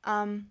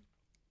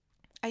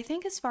 I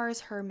think as far as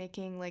her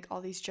making, like,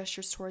 all these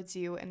gestures towards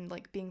you and,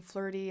 like, being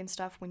flirty and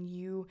stuff when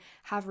you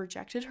have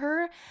rejected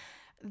her,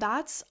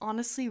 that's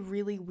honestly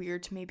really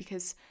weird to me,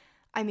 because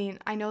I mean,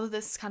 I know that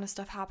this kind of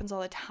stuff happens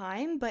all the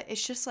time, but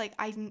it's just like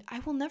I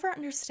will never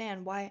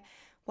understand why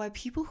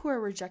people who are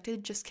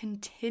rejected just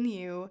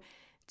continue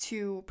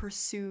to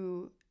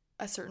pursue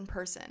a certain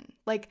person.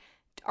 Like,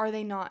 are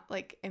they not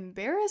like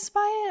embarrassed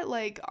by it?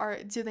 Like,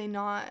 do they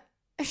not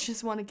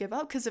just want to give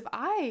up? Because if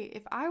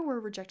I were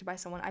rejected by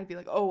someone, I'd be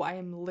like, oh, I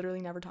am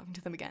literally never talking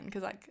to them again,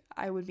 because like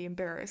I would be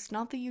embarrassed.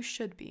 Not that you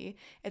should be.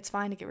 It's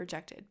fine to get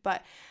rejected,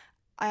 but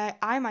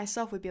I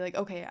myself would be like,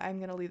 okay, I'm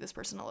gonna leave this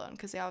person alone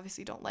because they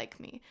obviously don't like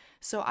me.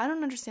 So I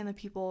don't understand the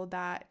people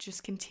that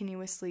just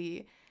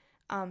continuously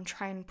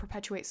try and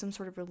perpetuate some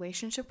sort of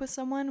relationship with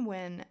someone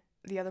when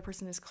the other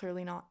person is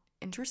clearly not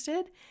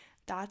interested.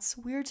 That's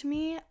weird to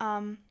me.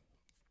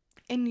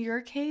 In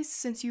your case,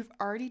 since you've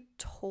already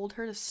told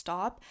her to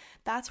stop,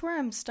 that's where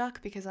I'm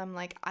stuck, because I'm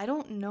like, I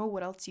don't know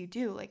what else you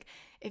do. Like,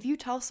 if you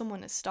tell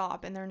someone to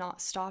stop and they're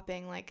not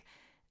stopping, like,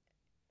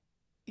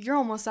 you're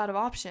almost out of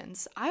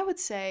options. I would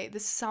say,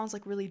 this sounds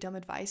like really dumb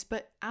advice,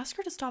 but ask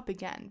her to stop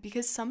again,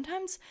 because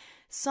sometimes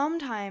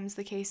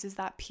the case is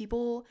that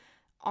people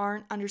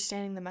aren't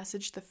understanding the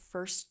message the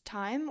first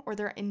time, or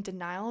they're in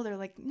denial. They're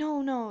like,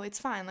 no, it's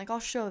fine. Like, I'll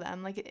show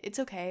them. Like, it's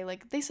okay.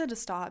 Like, they said to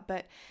stop,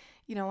 but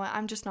you know what?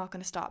 I'm just not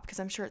going to stop because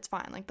I'm sure it's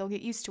fine. Like, they'll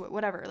get used to it,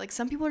 whatever. Like,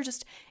 some people are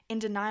just in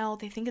denial.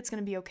 They think it's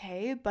going to be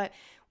okay. But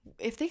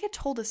if they get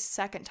told a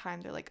second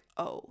time, they're like,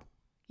 oh,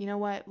 you know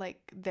what? Like,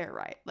 they're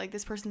right. Like,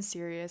 this person's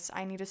serious.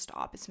 I need to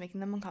stop. It's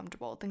making them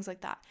uncomfortable. Things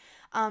like that.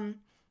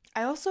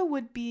 I also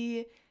would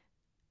be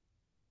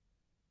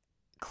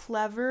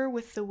clever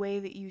with the way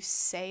that you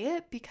say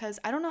it, because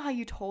I don't know how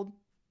you told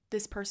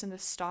this person to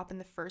stop in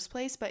the first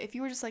place, but if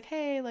you were just like,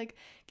 hey, like,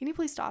 can you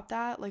please stop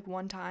that, like,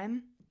 one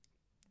time,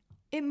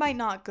 it might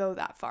not go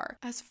that far.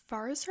 As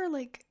far as her,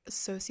 like,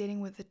 associating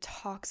with a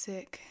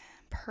toxic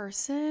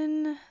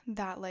person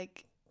that,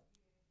 like,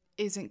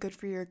 isn't good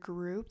for your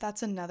group,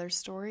 that's another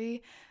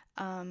story.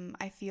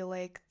 I feel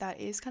like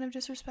that is kind of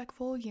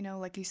disrespectful, you know,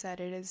 like you said,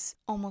 it is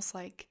almost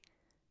like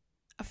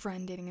a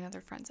friend dating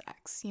another friend's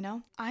ex, you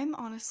know? I'm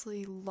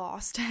honestly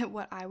lost at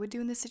what I would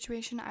do in this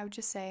situation. I would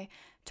just say,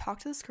 talk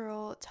to this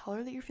girl, tell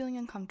her that you're feeling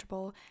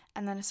uncomfortable,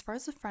 and then as far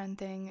as the friend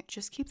thing,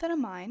 just keep that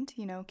in mind,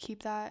 you know,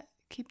 keep that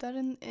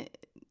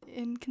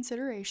in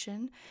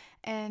consideration.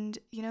 And,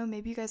 you know,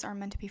 maybe you guys aren't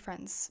meant to be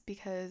friends,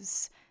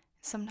 because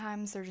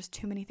sometimes there are just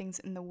too many things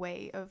in the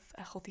way of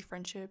a healthy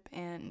friendship,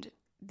 and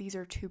these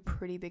are two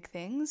pretty big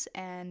things,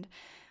 and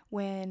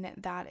when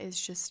that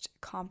is just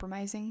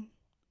compromising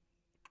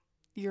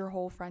your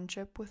whole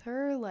friendship with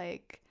her,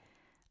 like,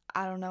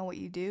 I don't know what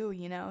you do,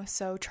 you know?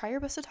 So try your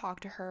best to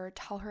talk to her,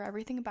 tell her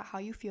everything about how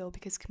you feel,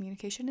 because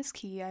communication is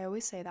key. I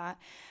always say that.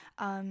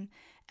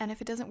 And if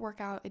it doesn't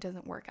work out, it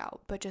doesn't work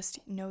out. But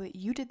just know that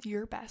you did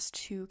your best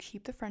to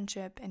keep the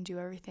friendship and do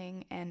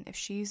everything. And if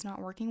she's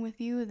not working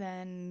with you,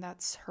 then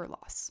that's her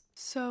loss.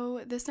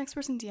 So this next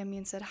person DM'd me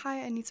and said,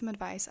 hi, I need some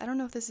advice. I don't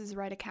know if this is the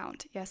right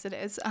account. Yes, it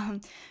is.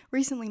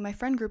 Recently, my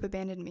friend group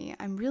abandoned me.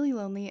 I'm really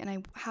lonely and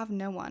I have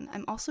no one.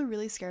 I'm also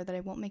really scared that I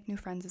won't make new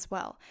friends as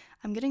well.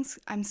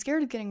 I'm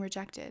scared of getting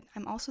rejected.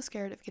 I'm also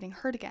scared of getting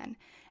hurt again.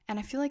 And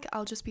I feel like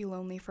I'll just be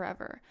lonely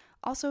forever.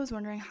 Also, I was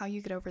wondering how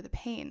you get over the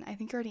pain. I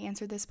think you already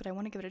answered this, but I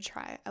want to give it a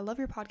try. I love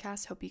your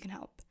podcast. Hope you can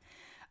help.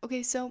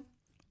 Okay, so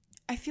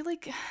I feel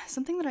like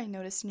something that I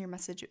noticed in your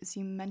message is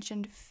you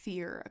mentioned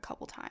fear a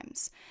couple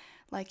times.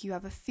 Like, you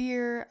have a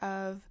fear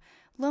of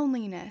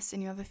loneliness,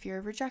 and you have a fear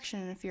of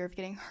rejection, and a fear of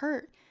getting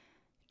hurt.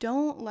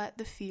 Don't let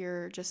the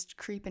fear just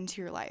creep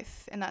into your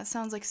life. And that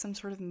sounds like some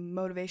sort of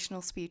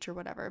motivational speech or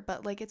whatever,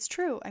 but like, it's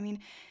true. I mean,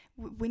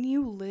 when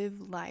you live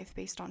life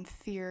based on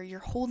fear, you're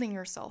holding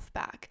yourself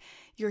back.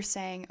 You're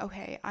saying,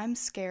 okay, I'm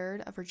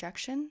scared of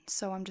rejection,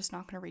 so I'm just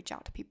not going to reach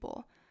out to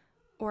people.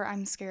 Or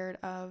I'm scared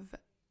of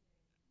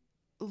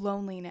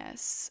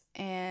loneliness.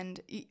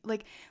 And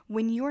like,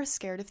 when you are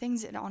scared of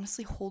things, it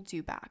honestly holds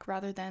you back,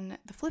 rather than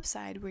the flip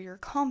side where you're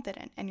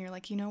confident and you're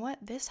like, you know what,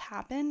 this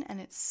happened and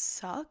it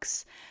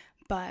sucks,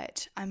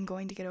 but I'm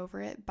going to get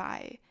over it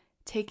by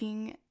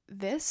taking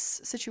this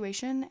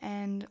situation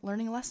and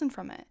learning a lesson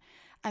from it.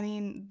 I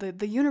mean,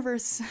 the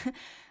universe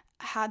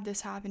had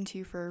this happen to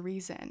you for a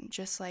reason.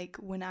 Just like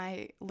when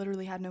I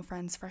literally had no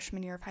friends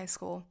freshman year of high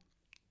school,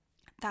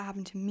 that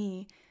happened to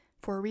me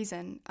for a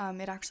reason.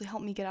 It actually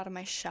helped me get out of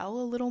my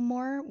shell a little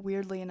more,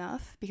 weirdly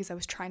enough, because I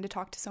was trying to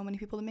talk to so many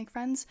people to make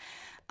friends.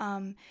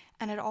 And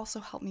it also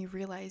helped me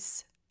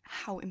realize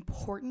how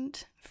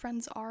important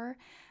friends are,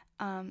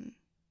 and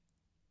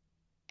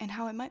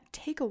how it might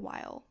take a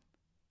while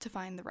to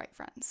find the right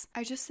friends.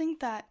 I just think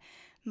that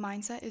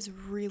mindset is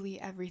really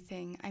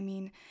everything. I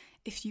mean,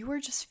 if you are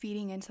just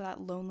feeding into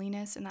that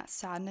loneliness and that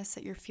sadness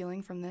that you're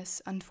feeling from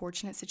this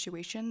unfortunate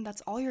situation,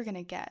 that's all you're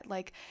gonna get.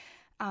 Like,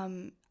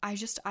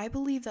 I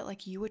believe that,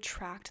 like, you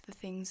attract the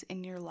things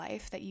in your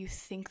life that you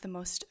think the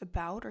most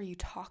about, or you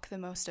talk the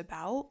most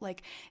about.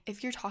 Like,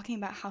 if you're talking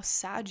about how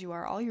sad you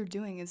are, all you're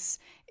doing is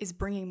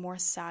bringing more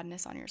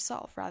sadness on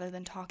yourself, rather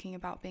than talking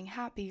about being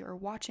happy, or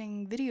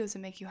watching videos that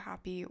make you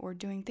happy, or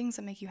doing things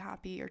that make you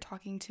happy, or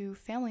talking to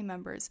family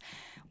members.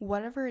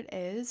 Whatever it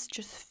is,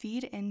 just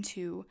feed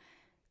into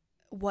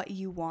what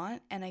you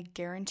want, and I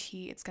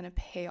guarantee it's going to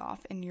pay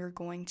off and you're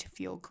going to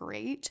feel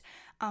great.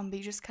 But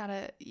you just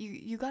gotta,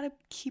 you gotta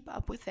keep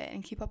up with it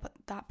and keep up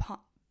that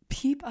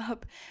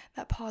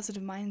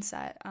positive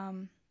mindset.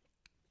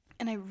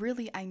 And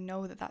I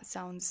know that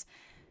sounds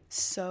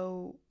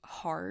so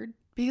hard,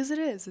 because it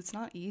is. It's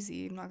not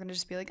easy. I'm not going to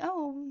just be like,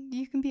 oh,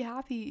 you can be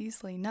happy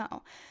easily.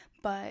 No,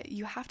 but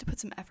you have to put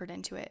some effort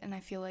into it. And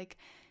I feel like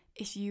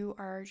if you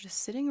are just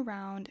sitting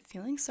around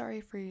feeling sorry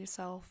for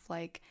yourself,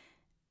 like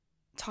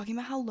talking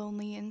about how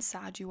lonely and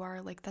sad you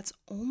are, like that's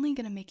only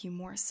going to make you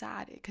more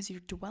sad, because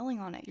you're dwelling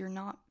on it. You're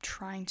not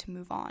trying to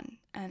move on.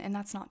 And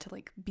that's not to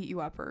like beat you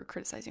up or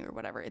criticize you or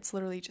whatever. It's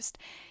literally just,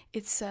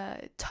 it's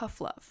tough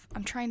love.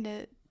 I'm trying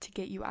to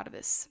get you out of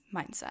this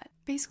mindset.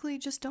 Basically,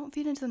 just don't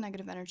feed into the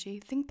negative energy.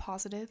 Think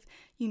positive.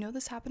 You know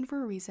this happened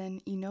for a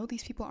reason. You know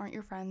these people aren't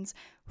your friends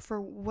for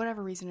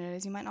whatever reason it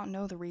is. You might not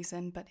know the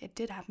reason, but it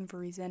did happen for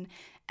a reason.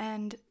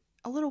 And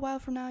a little while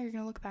from now, you're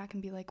going to look back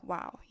and be like,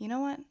 wow, you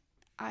know what?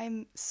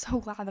 I'm so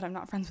glad that I'm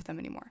not friends with them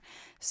anymore.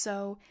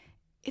 So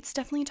it's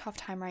definitely a tough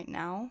time right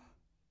now,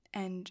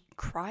 and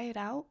cry it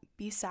out,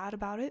 be sad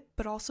about it,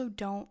 but also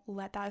don't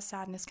let that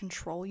sadness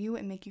control you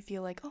and make you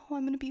feel like, oh,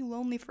 I'm going to be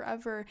lonely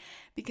forever,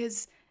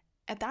 because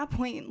at that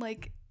point,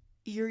 like,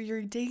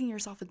 you're digging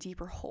yourself a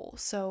deeper hole.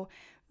 So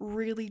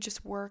really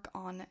just work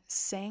on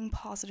saying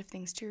positive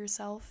things to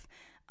yourself,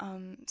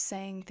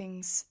 saying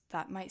things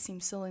that might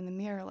seem silly in the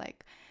mirror,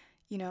 like,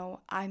 you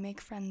know, I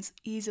make friends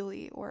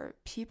easily, or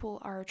people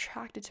are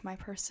attracted to my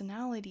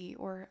personality,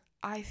 or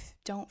I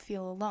don't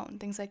feel alone,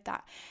 things like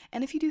that.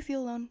 And if you do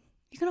feel alone,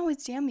 you can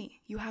always DM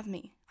me. You have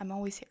me. I'm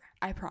always here.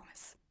 I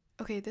promise.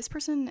 Okay, this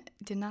person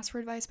didn't ask for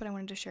advice, but I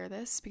wanted to share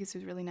this because it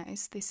was really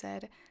nice. They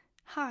said,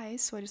 hi,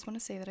 so I just want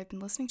to say that I've been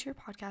listening to your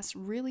podcast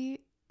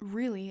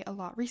really a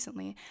lot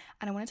recently,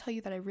 and I want to tell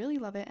you that I really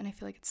love it, and I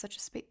feel like it's such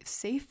a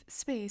safe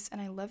space,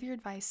 and I love your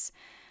advice,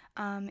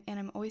 and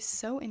I'm always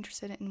so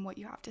interested in what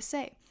you have to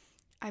say.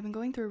 I've been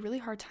going through a really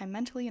hard time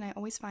mentally, and I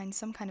always find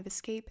some kind of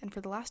escape, and for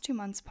the last 2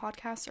 months,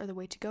 podcasts are the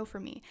way to go for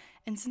me.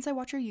 And since I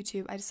watch your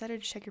YouTube, I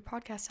decided to check your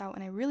podcast out,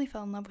 and I really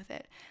fell in love with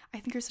it. I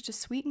think you're such a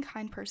sweet and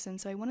kind person,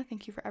 so I want to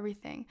thank you for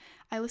everything.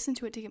 I listen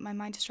to it to get my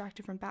mind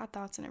distracted from bad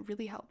thoughts, and it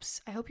really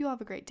helps. I hope you all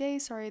have a great day.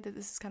 Sorry that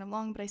this is kind of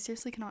long, but I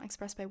seriously cannot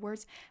express by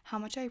words how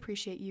much I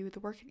appreciate you, the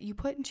work you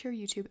put into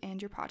your YouTube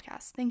and your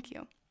podcast. Thank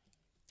you.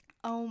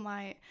 Oh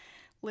my,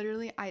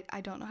 literally,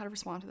 I don't know how to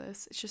respond to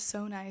this. It's just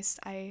so nice.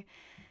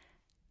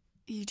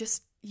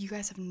 You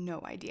guys have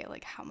no idea,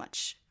 like, how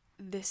much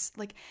this,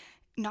 like,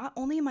 not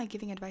only am I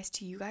giving advice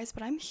to you guys,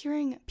 but I'm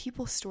hearing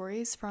people's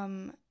stories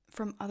from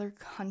other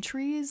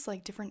countries,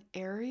 like different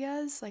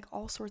areas, like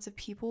all sorts of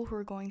people who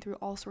are going through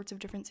all sorts of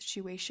different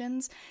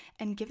situations,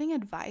 and giving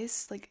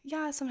advice. Like,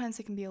 yeah, sometimes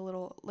it can be a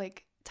little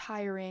like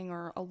tiring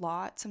or a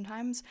lot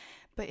sometimes,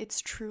 but it's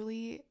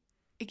truly,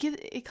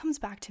 it comes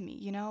back to me,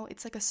 you know?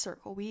 It's like a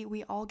circle.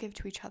 We all give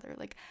to each other.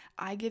 Like,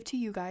 I give to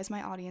you guys,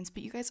 my audience,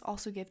 but you guys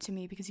also give to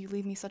me because you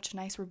leave me such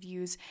nice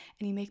reviews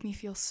and you make me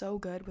feel so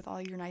good with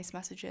all your nice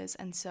messages.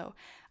 And so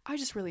I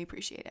just really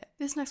appreciate it.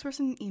 This next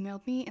person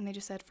emailed me and they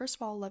just said, first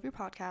of all, love your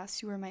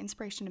podcast. You were my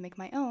inspiration to make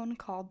my own,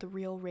 called The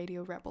Real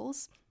Radio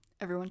Rebels.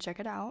 Everyone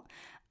check it out.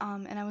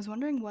 And I was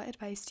wondering, what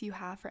advice do you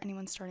have for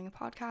anyone starting a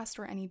podcast,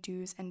 or any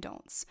do's and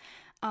don'ts?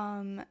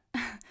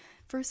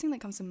 First thing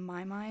that comes to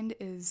my mind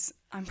is,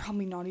 I'm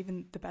probably not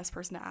even the best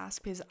person to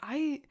ask, because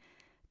I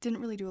didn't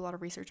really do a lot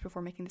of research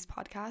before making this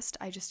podcast.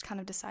 I just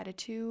kind of decided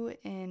to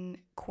in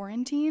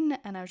quarantine,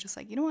 and I was just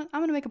like, you know what,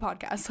 I'm gonna make a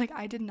podcast. Like,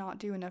 I did not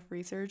do enough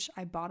research.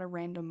 I bought a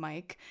random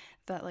mic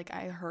that like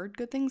I heard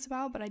good things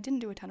about, but I didn't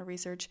do a ton of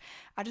research.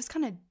 I just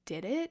kind of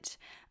did it,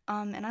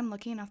 and I'm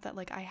lucky enough that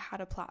like I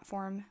had a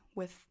platform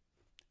with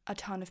a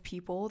ton of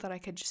people that I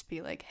could just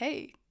be like,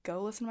 hey,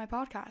 go listen to my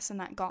podcast, and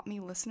that got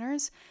me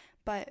listeners.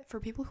 But for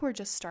people who are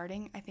just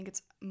starting, I think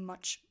it's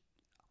much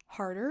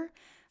harder.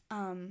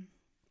 I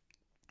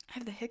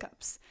have the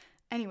hiccups.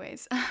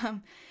 Anyways,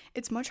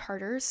 it's much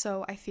harder.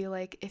 So I feel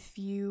like if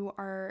you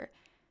are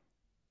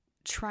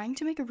trying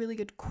to make a really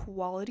good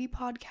quality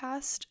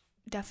podcast,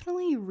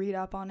 definitely read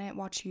up on it,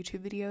 watch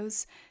YouTube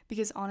videos,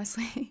 because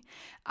honestly,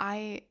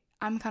 I'm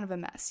kind of a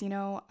mess. You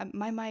know,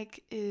 my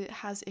mic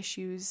has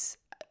issues.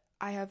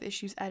 I have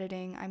issues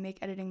editing. I make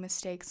editing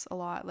mistakes a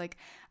lot. Like,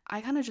 I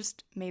kind of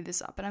just made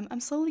this up, and I'm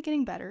slowly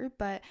getting better,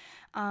 but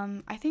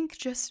I think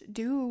just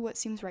do what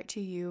seems right to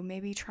you.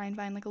 Maybe try and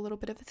find like a little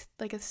bit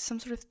of some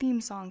sort of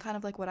theme song, kind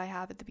of like what I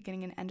have at the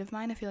beginning and end of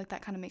mine. I feel like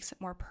that kind of makes it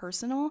more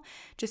personal,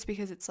 just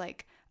because it's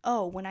like,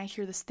 oh, when I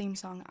hear this theme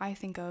song, I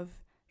think of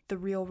the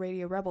Real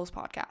Radio Rebels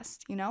podcast,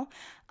 you know?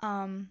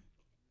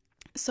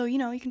 So, you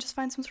know, you can just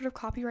find some sort of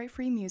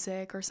copyright-free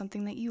music or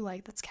something that you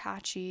like that's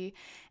catchy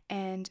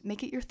and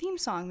make it your theme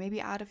song. Maybe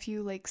add a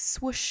few like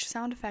swoosh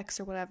sound effects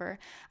or whatever.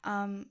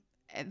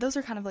 Those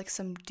are kind of like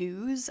some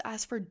do's.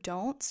 As for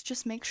don'ts,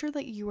 just make sure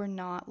that you are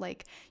not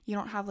like, you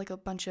don't have like a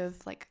bunch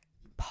of like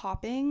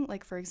popping,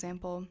 like for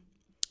example,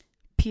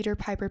 Peter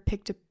Piper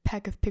picked a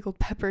peck of pickled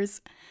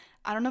peppers.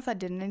 I don't know if that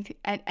did anything.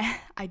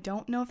 I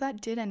don't know if that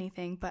did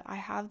anything, but I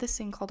have this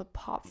thing called a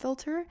pop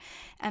filter,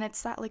 and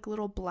it's that like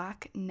little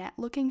black net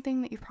looking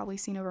thing that you've probably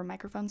seen over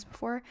microphones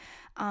before.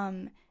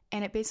 And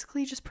it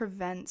basically just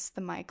prevents the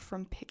mic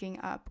from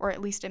picking up, or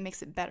at least it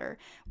makes it better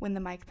when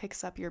the mic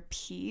picks up your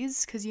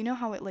P's, because you know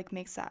how it like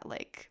makes that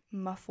like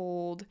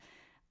muffled,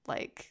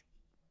 like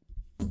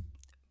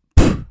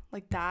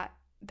that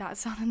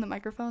sound in the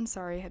microphone.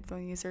 Sorry,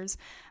 headphone users.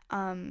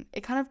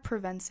 It kind of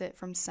prevents it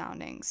from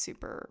sounding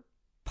super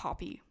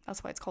poppy.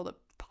 That's why it's called a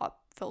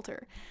pop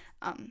filter.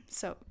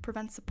 So it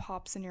prevents the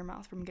pops in your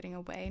mouth from getting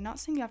away. Not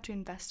saying you have to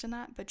invest in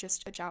that, but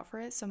just watch out for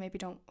it. So maybe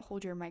don't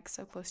hold your mic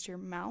so close to your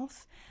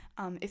mouth.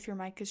 If your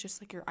mic is just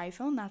like your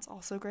iPhone, that's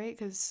also great,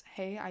 because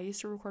hey, I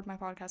used to record my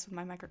podcast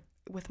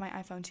with my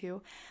iPhone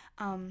too.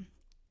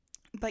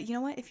 But you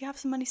know what? If you have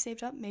some money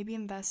saved up, maybe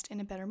invest in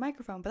a better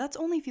microphone. But that's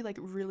only if you like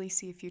really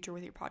see a future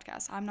with your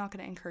podcast. I'm not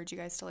going to encourage you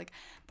guys to like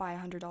buy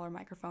 $100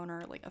 microphone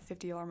or like a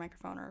 $50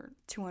 microphone or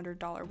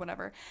 $200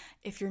 whatever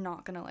if you're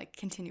not going to like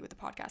continue with the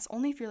podcast.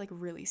 Only if you're like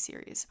really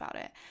serious about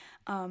it.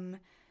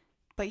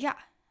 But yeah,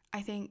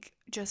 I think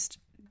just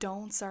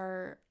don'ts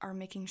are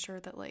making sure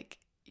that like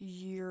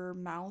your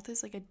mouth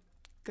is like a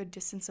good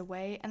distance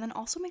away, and then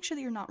also make sure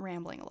that you're not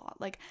rambling a lot.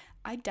 Like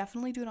I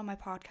definitely do it on my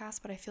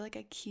podcast, but I feel like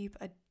I keep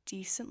a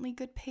decently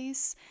good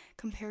pace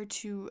compared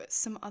to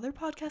some other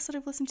podcasts that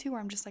I've listened to where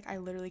I'm just like, I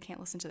literally can't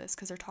listen to this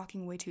because they're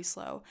talking way too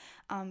slow.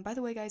 By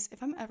the way, guys,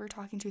 if I'm ever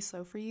talking too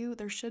slow for you,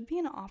 there should be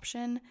an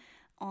option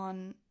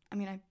on,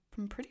 I'm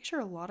pretty sure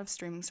a lot of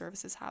streaming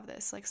services have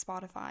this, like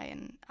Spotify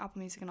and Apple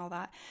Music and all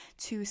that,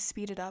 to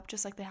speed it up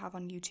just like they have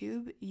on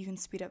YouTube. You can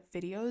speed up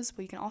videos,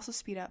 but you can also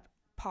speed up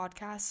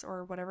podcasts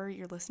or whatever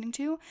you're listening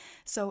to.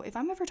 So if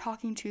I'm ever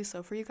talking too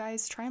slow for you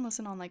guys, try and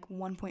listen on like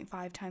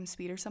 1.5 times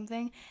speed or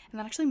something, and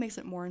that actually makes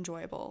it more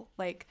enjoyable.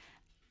 Like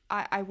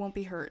I won't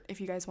be hurt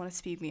if you guys want to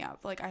speed me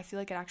up. Like I feel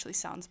like it actually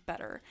sounds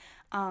better.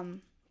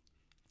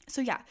 So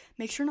yeah,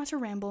 make sure not to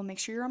ramble, make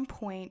sure you're on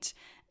point.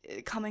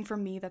 Coming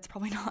from me, that's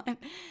probably not,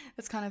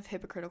 that's kind of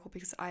hypocritical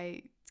because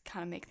I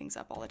kind of make things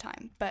up all the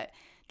time, but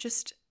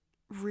just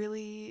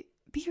really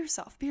be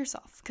yourself,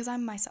 because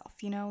I'm myself,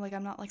 you know, like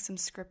I'm not like some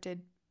scripted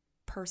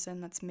person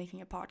that's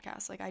making a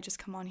podcast. Like I just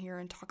come on here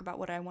and talk about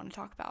what I want to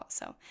talk about.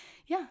 So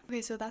yeah,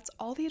 okay, so that's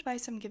all the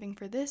advice I'm giving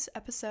for this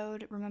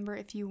episode. Remember,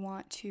 if you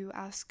want to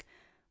ask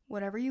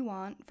whatever you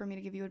want for me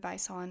to give you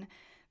advice on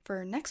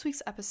for next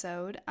week's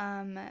episode,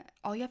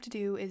 all you have to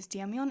do is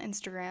DM me on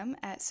Instagram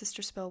at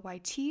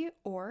SisterSpillYT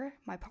or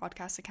my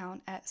podcast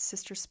account at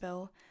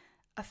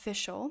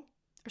SisterSpillOfficial,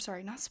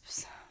 or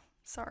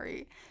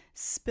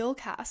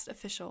Spillcast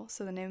Official,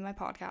 so the name of my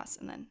podcast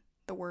and then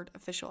the word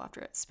official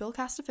after it,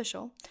 Spillcast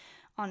Official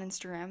on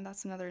Instagram.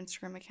 That's another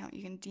Instagram account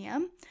you can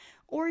DM,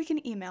 or you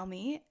can email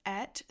me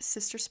at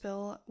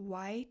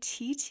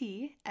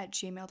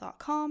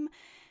sisterspillYTT@gmail.com.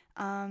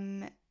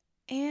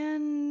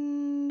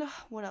 And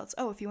what else?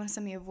 Oh, if you want to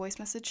send me a voice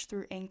message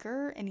through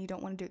Anchor and you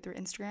don't want to do it through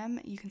Instagram,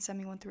 you can send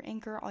me one through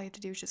Anchor. All you have to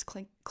do is just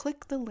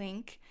click the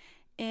link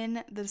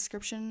in the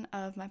description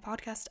of my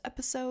podcast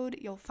episode.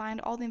 You'll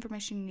find all the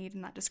information you need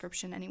in that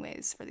description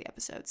anyways for the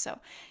episode. So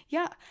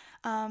yeah,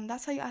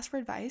 that's how you ask for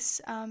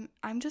advice.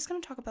 I'm just going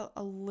to talk about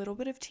a little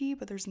bit of tea,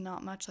 but there's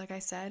not much, like I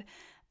said.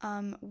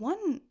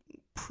 One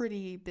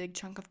pretty big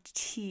chunk of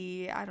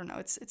tea, I don't know,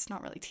 it's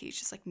not really tea, it's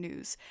just like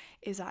news,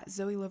 is that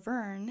Zoe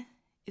Laverne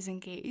is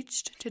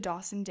engaged to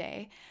Dawson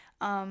Day.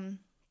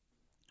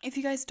 If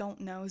you guys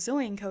don't know,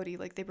 Zoe and Cody,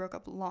 like, they broke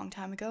up a long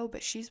time ago,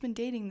 but she's been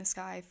dating this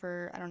guy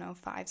for, I don't know,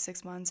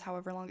 5-6 months,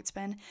 however long it's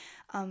been,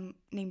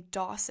 named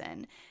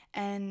Dawson,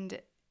 and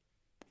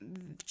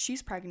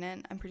she's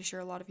pregnant. I'm pretty sure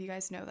a lot of you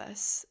guys know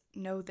this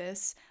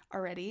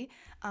already,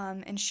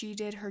 and she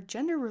did her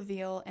gender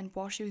reveal, and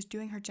while she was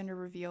doing her gender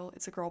reveal,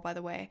 it's a girl, by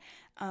the way,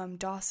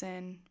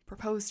 Dawson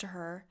proposed to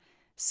her,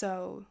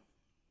 so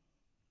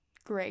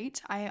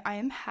great. I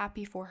am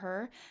happy for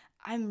her.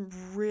 I'm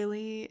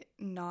really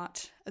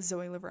not a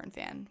Zoe Laverne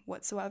fan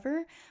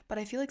whatsoever, but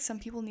I feel like some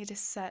people need to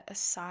set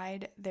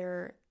aside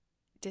their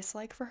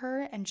dislike for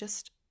her and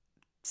just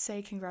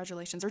say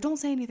congratulations, or don't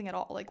say anything at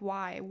all. Like,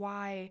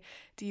 why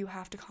do you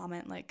have to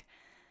comment like,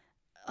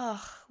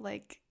 ugh,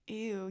 like,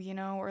 ew, you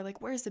know, or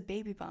like, where's the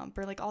baby bump,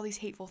 or like all these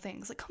hateful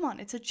things. Like, come on,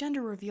 it's a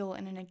gender reveal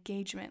and an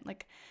engagement.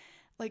 Like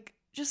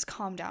just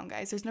calm down,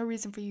 guys. There's no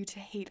reason for you to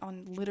hate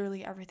on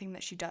literally everything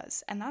that she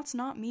does. And that's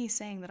not me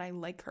saying that I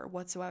like her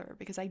whatsoever,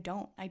 because I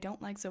don't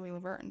like Zoe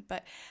Laverne,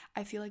 but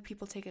I feel like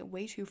people take it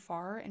way too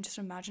far. And just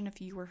imagine if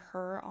you were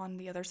her on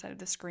the other side of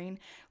the screen,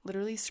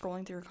 literally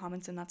scrolling through her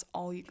comments, and that's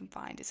all you can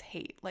find is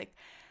hate. Like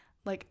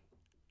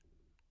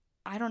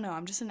I don't know,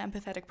 I'm just an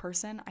empathetic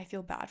person. I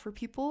feel bad for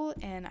people,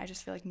 and I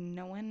just feel like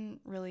no one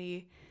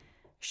really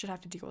should have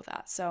to deal with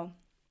that. So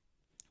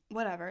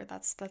whatever,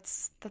 that's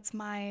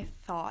my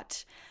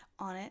thought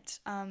on it.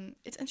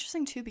 It's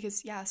interesting too,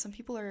 because yeah, some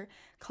people are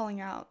calling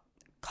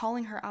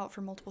her out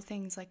for multiple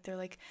things. Like, they're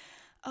like,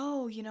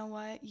 oh, you know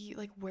what,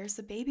 like, where's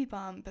the baby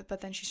bump?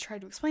 But then she's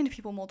tried to explain to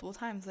people multiple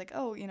times, like,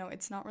 oh,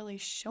 it's not really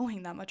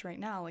showing that much right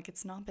now, like,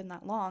 it's not been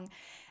that long.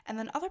 And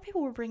then other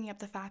people were bringing up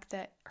the fact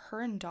that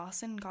her and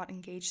Dawson got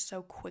engaged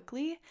so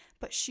quickly,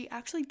 but she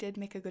actually did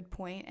make a good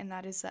point, and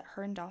that is that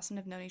her and Dawson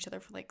have known each other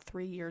for like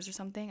 3 years or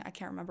something. I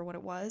can't remember what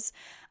it was,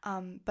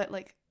 but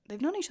like,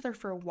 they've known each other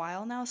for a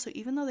while now, so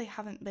even though they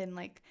haven't been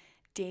like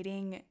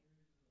dating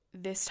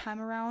this time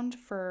around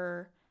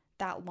for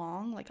that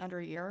long, like under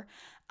a year,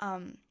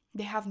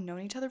 they have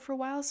known each other for a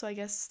while, so I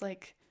guess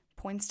like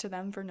points to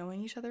them for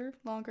knowing each other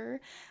longer.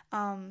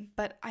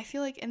 But I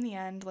feel like in the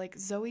end, like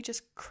Zoe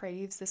just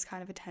craves this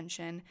kind of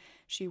attention.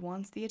 She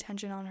wants the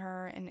attention on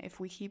her, and if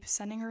we keep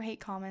sending her hate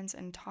comments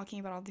and talking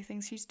about all the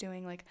things she's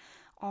doing, like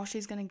all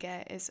she's gonna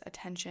get is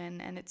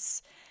attention, and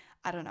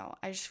I don't know.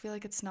 I just feel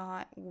like it's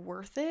not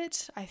worth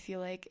it. I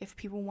feel like if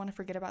people want to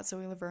forget about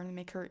Zoe Laverne and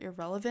make her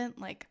irrelevant,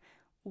 like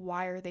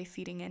why are they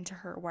feeding into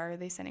her? Why are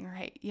they sending her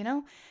hate?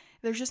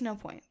 There's just no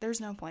point. There's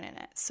no point in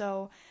it.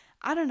 So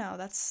I don't know.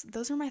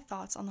 Those are my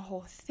thoughts on the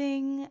whole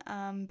thing.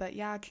 But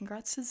yeah,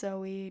 congrats to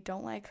Zoe.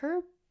 Don't like her,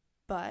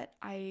 but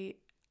I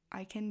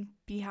can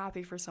be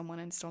happy for someone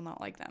and still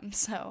not like them.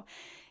 So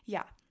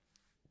yeah.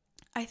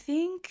 I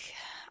think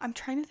I'm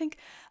trying to think.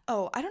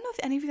 Oh, I don't know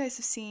if any of you guys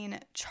have seen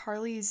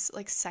Charlie's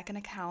like second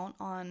account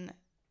on,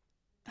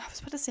 I was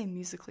about to say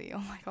Musically. Oh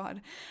my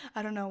god.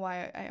 I don't know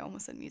why I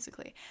almost said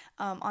Musically.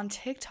 On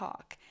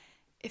TikTok.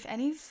 If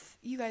any of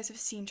you guys have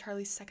seen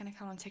Charlie's second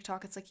account on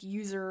TikTok, it's like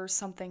user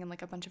something and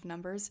like a bunch of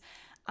numbers.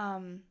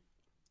 Um,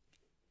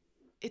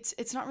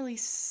 it's not really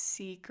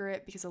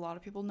secret because a lot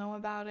of people know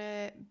about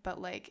it,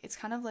 but like it's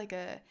kind of like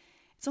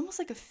it's almost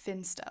like a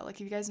Finsta. Like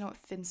if you guys know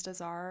what Finstas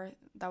are,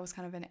 that was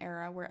kind of an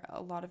era where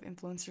a lot of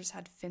influencers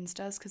had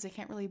Finstas because they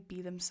can't really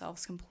be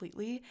themselves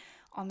completely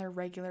on their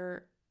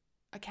regular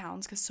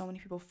accounts because so many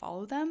people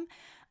follow them.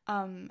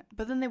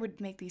 But then they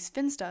would make these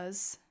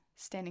Finstas,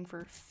 standing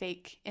for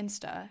fake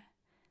Instagram,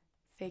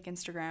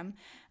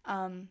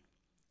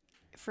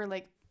 for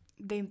like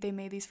they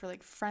made these for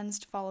like friends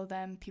to follow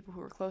them, people who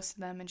were close to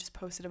them, and just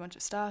posted a bunch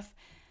of stuff.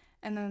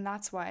 And then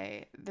that's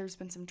why there's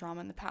been some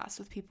drama in the past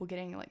with people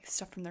getting like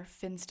stuff from their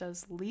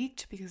Finstas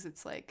leaked because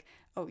it's like,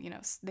 oh,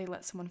 they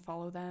let someone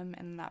follow them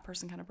and that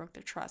person kind of broke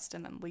their trust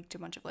and then leaked a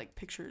bunch of like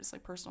pictures,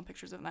 like personal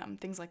pictures of them,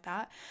 things like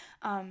that.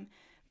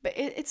 But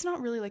it's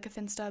not really like a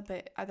Finsta,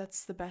 but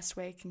that's the best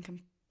way I can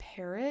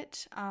compare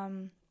it.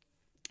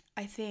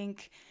 I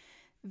think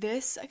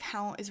this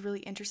account is really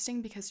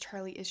interesting because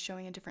Charlie is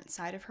showing a different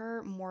side of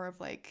her, more of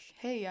like,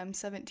 hey, I'm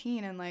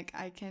 17 and like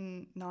I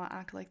can not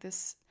act like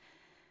this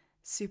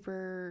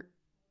super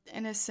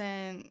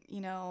innocent,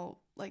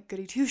 like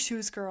goody two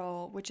shoes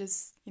girl, which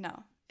is,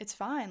 it's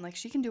fine. Like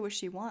she can do what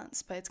she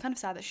wants, but it's kind of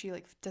sad that she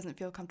like doesn't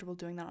feel comfortable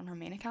doing that on her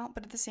main account.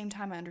 But at the same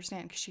time, I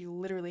understand because she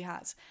literally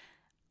has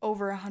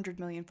over 100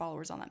 million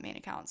followers on that main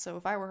account. So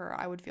if I were her,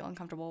 I would feel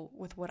uncomfortable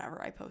with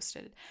whatever I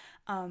posted.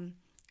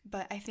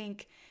 But I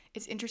think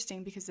it's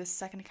interesting because this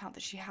second account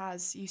that she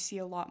has, you see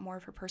a lot more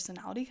of her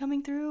personality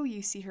coming through.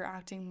 You see her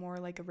acting more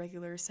like a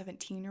regular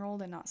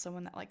 17-year-old and not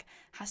someone that like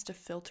has to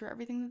filter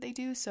everything that they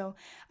do. So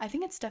I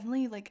think it's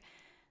definitely like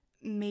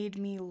made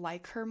me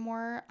like her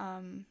more.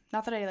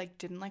 Not that I like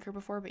didn't like her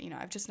before, but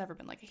I've just never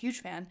been like a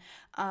huge fan.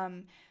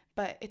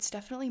 But it's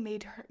definitely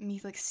made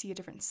me like see a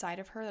different side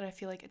of her that I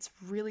feel like it's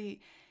really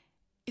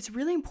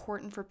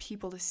important for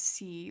people to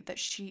see that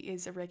she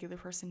is a regular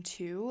person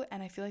too.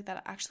 And I feel like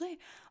that actually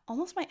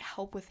almost might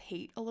help with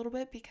hate a little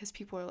bit because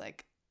people are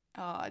like,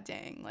 oh,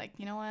 dang, like,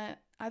 you know what?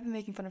 I've been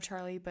making fun of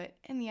Charlie, but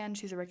in the end,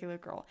 she's a regular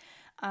girl.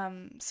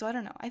 So I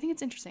don't know. I think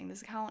it's interesting.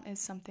 This account is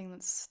something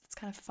that's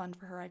kind of fun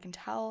for her, I can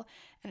tell,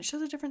 and it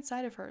shows a different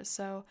side of her.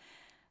 So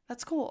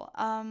that's cool.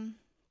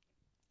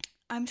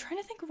 I'm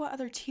trying to think of what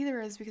other tea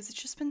there is because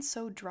it's just been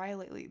so dry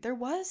lately. There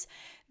was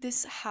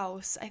this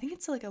house, I think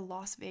it's like a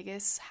Las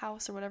Vegas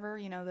house or whatever,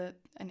 an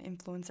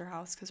influencer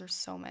house because there's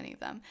so many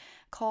of them,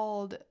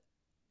 called,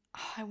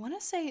 I want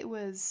to say it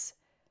was,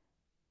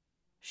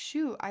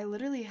 shoot, I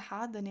literally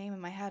had the name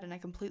in my head and I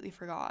completely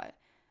forgot.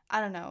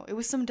 I don't know. It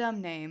was some dumb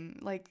name.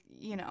 Like,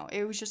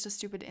 it was just a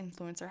stupid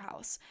influencer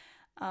house.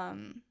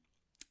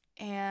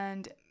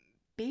 And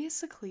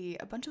basically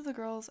a bunch of the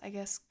girls, I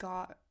guess,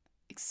 got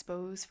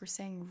exposed for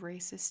saying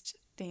racist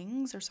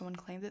things, or someone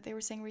claimed that they were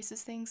saying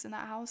racist things in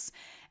that house,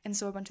 and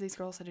so a bunch of these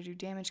girls had to do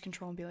damage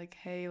control and be like,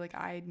 hey, like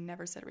I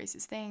never said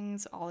racist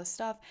things, all this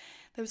stuff.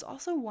 There was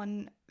also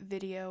one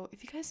video,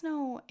 if you guys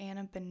know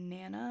Anna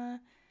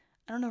Banana,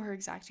 I don't know her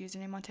exact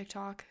username on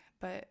TikTok,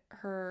 but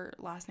her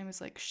last name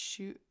is like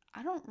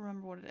I don't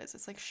remember what it is.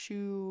 It's like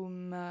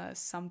Shuma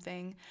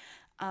something.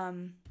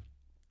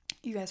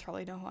 You guys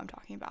probably know who I'm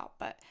talking about,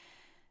 but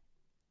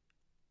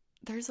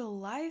there's a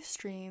live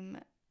stream,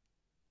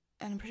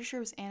 and I'm pretty sure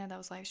it was Anna that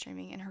was live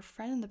streaming, and her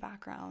friend in the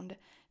background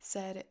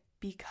said,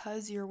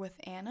 because you're with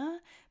Anna,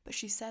 but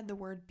she said the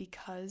word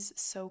because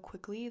so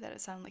quickly that it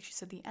sounded like she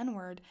said the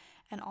N-word,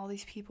 and all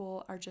these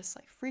people are just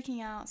like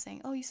freaking out, saying,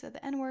 oh, you said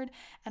the N-word,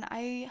 and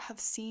I have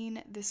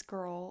seen this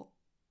girl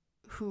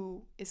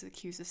who is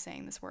accused of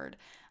saying this word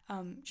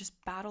just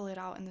battle it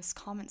out in this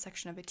comment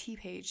section of a tea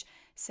page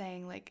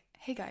saying like,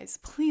 hey guys,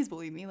 please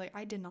believe me, like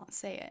I did not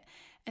say it.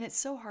 And it's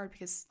so hard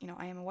because, you know,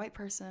 I am a white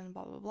person,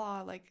 blah, blah,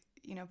 blah. Like,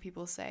 you know,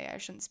 people say I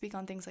shouldn't speak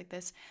on things like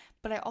this.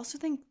 But I also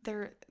think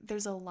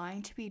there's a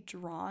line to be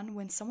drawn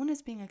when someone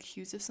is being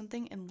accused of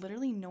something and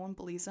literally no one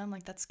believes them.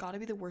 Like, that's got to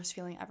be the worst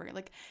feeling ever.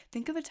 Like,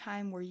 think of a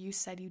time where you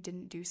said you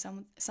didn't do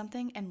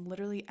something and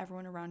literally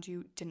everyone around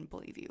you didn't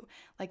believe you.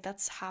 Like,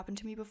 that's happened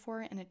to me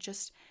before, and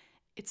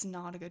it's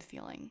not a good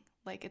feeling.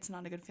 Like, it's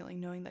not a good feeling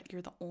knowing that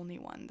you're the only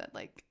one that,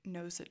 like,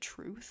 knows the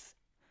truth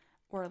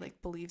or,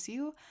 like, believes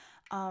you.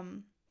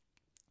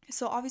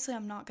 So obviously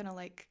I'm not gonna,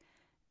 like,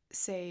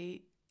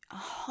 say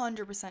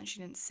 100% she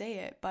didn't say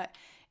it, but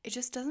it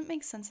just doesn't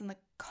make sense in the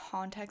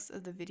context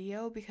of the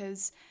video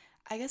because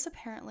I guess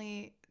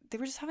apparently they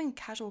were just having a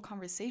casual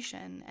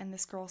conversation and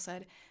this girl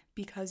said,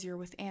 because you're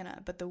with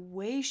Anna, but the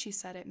way she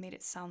said it made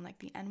it sound like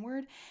the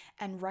N-word,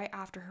 and right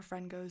after her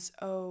friend goes,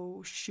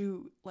 oh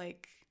shoot,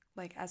 like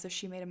as if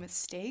she made a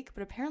mistake,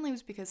 but apparently it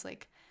was because,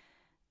 like,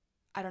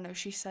 I don't know,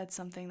 she said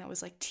something that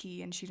was like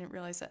tea and she didn't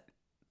realize that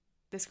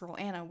this girl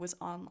Anna was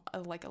on a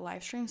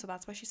live stream, so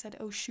that's why she said,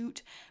 oh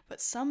shoot.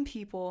 But some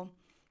people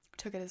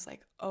took it as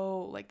like,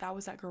 oh, like that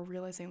was that girl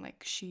realizing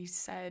like she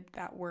said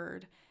that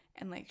word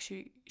and like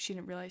she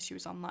didn't realize she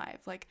was on live.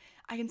 Like,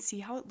 I can see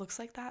how it looks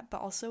like that,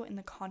 but also in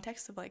the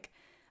context of like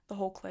the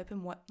whole clip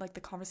and what like the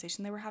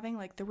conversation they were having,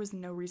 like there was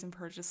no reason for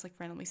her to just like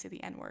randomly say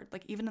the N-word.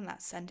 Like, even in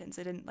that sentence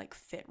it didn't like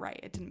fit right,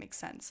 it didn't make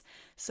sense.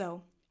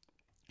 So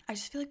I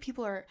just feel like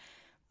people are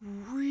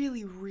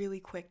really, really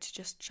quick to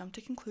just jump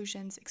to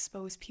conclusions,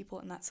 expose people,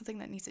 and that's something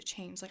that needs to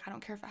change. Like, I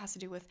don't care if it has to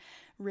do with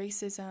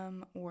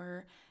racism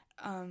or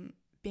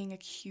being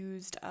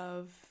accused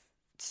of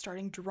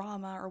starting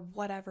drama or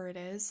whatever it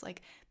is.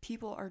 Like,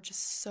 people are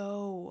just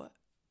so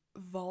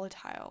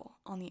volatile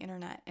on the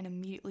internet and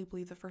immediately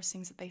believe the first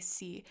things that they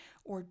see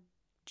or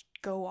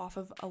go off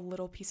of a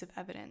little piece of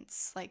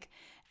evidence. Like,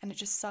 and it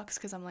just sucks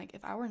because I'm like,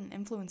 if I were an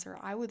influencer,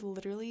 I would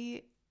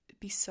literally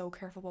be so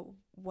careful about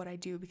what I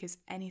do because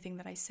anything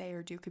that I say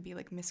or do could be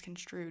like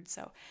misconstrued.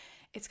 So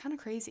it's kind of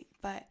crazy.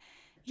 But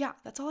yeah,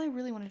 that's all I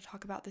really wanted to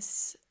talk about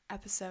this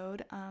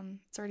episode.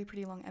 It's already a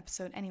pretty long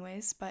episode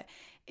anyways, but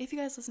if you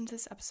guys listen to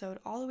this episode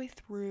all the way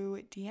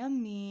through, DM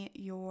me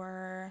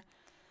your,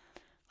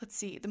 let's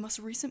see, the most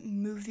recent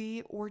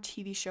movie or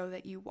TV show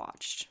that you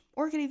watched,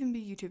 or it could even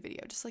be a YouTube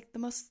video, just like the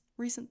most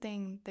recent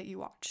thing that you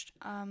watched.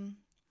 And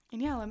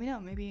yeah, let me know.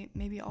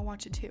 Maybe I'll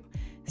watch it too.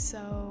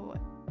 So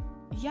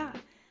yeah.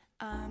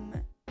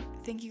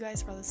 Thank you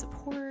guys for all the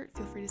support.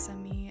 Feel free to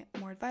send me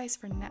more advice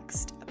for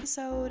next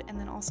episode, and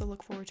then also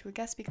look forward to a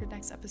guest speaker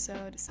next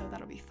episode, so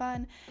that'll be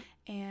fun.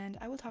 And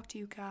I will talk to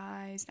you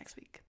guys next week.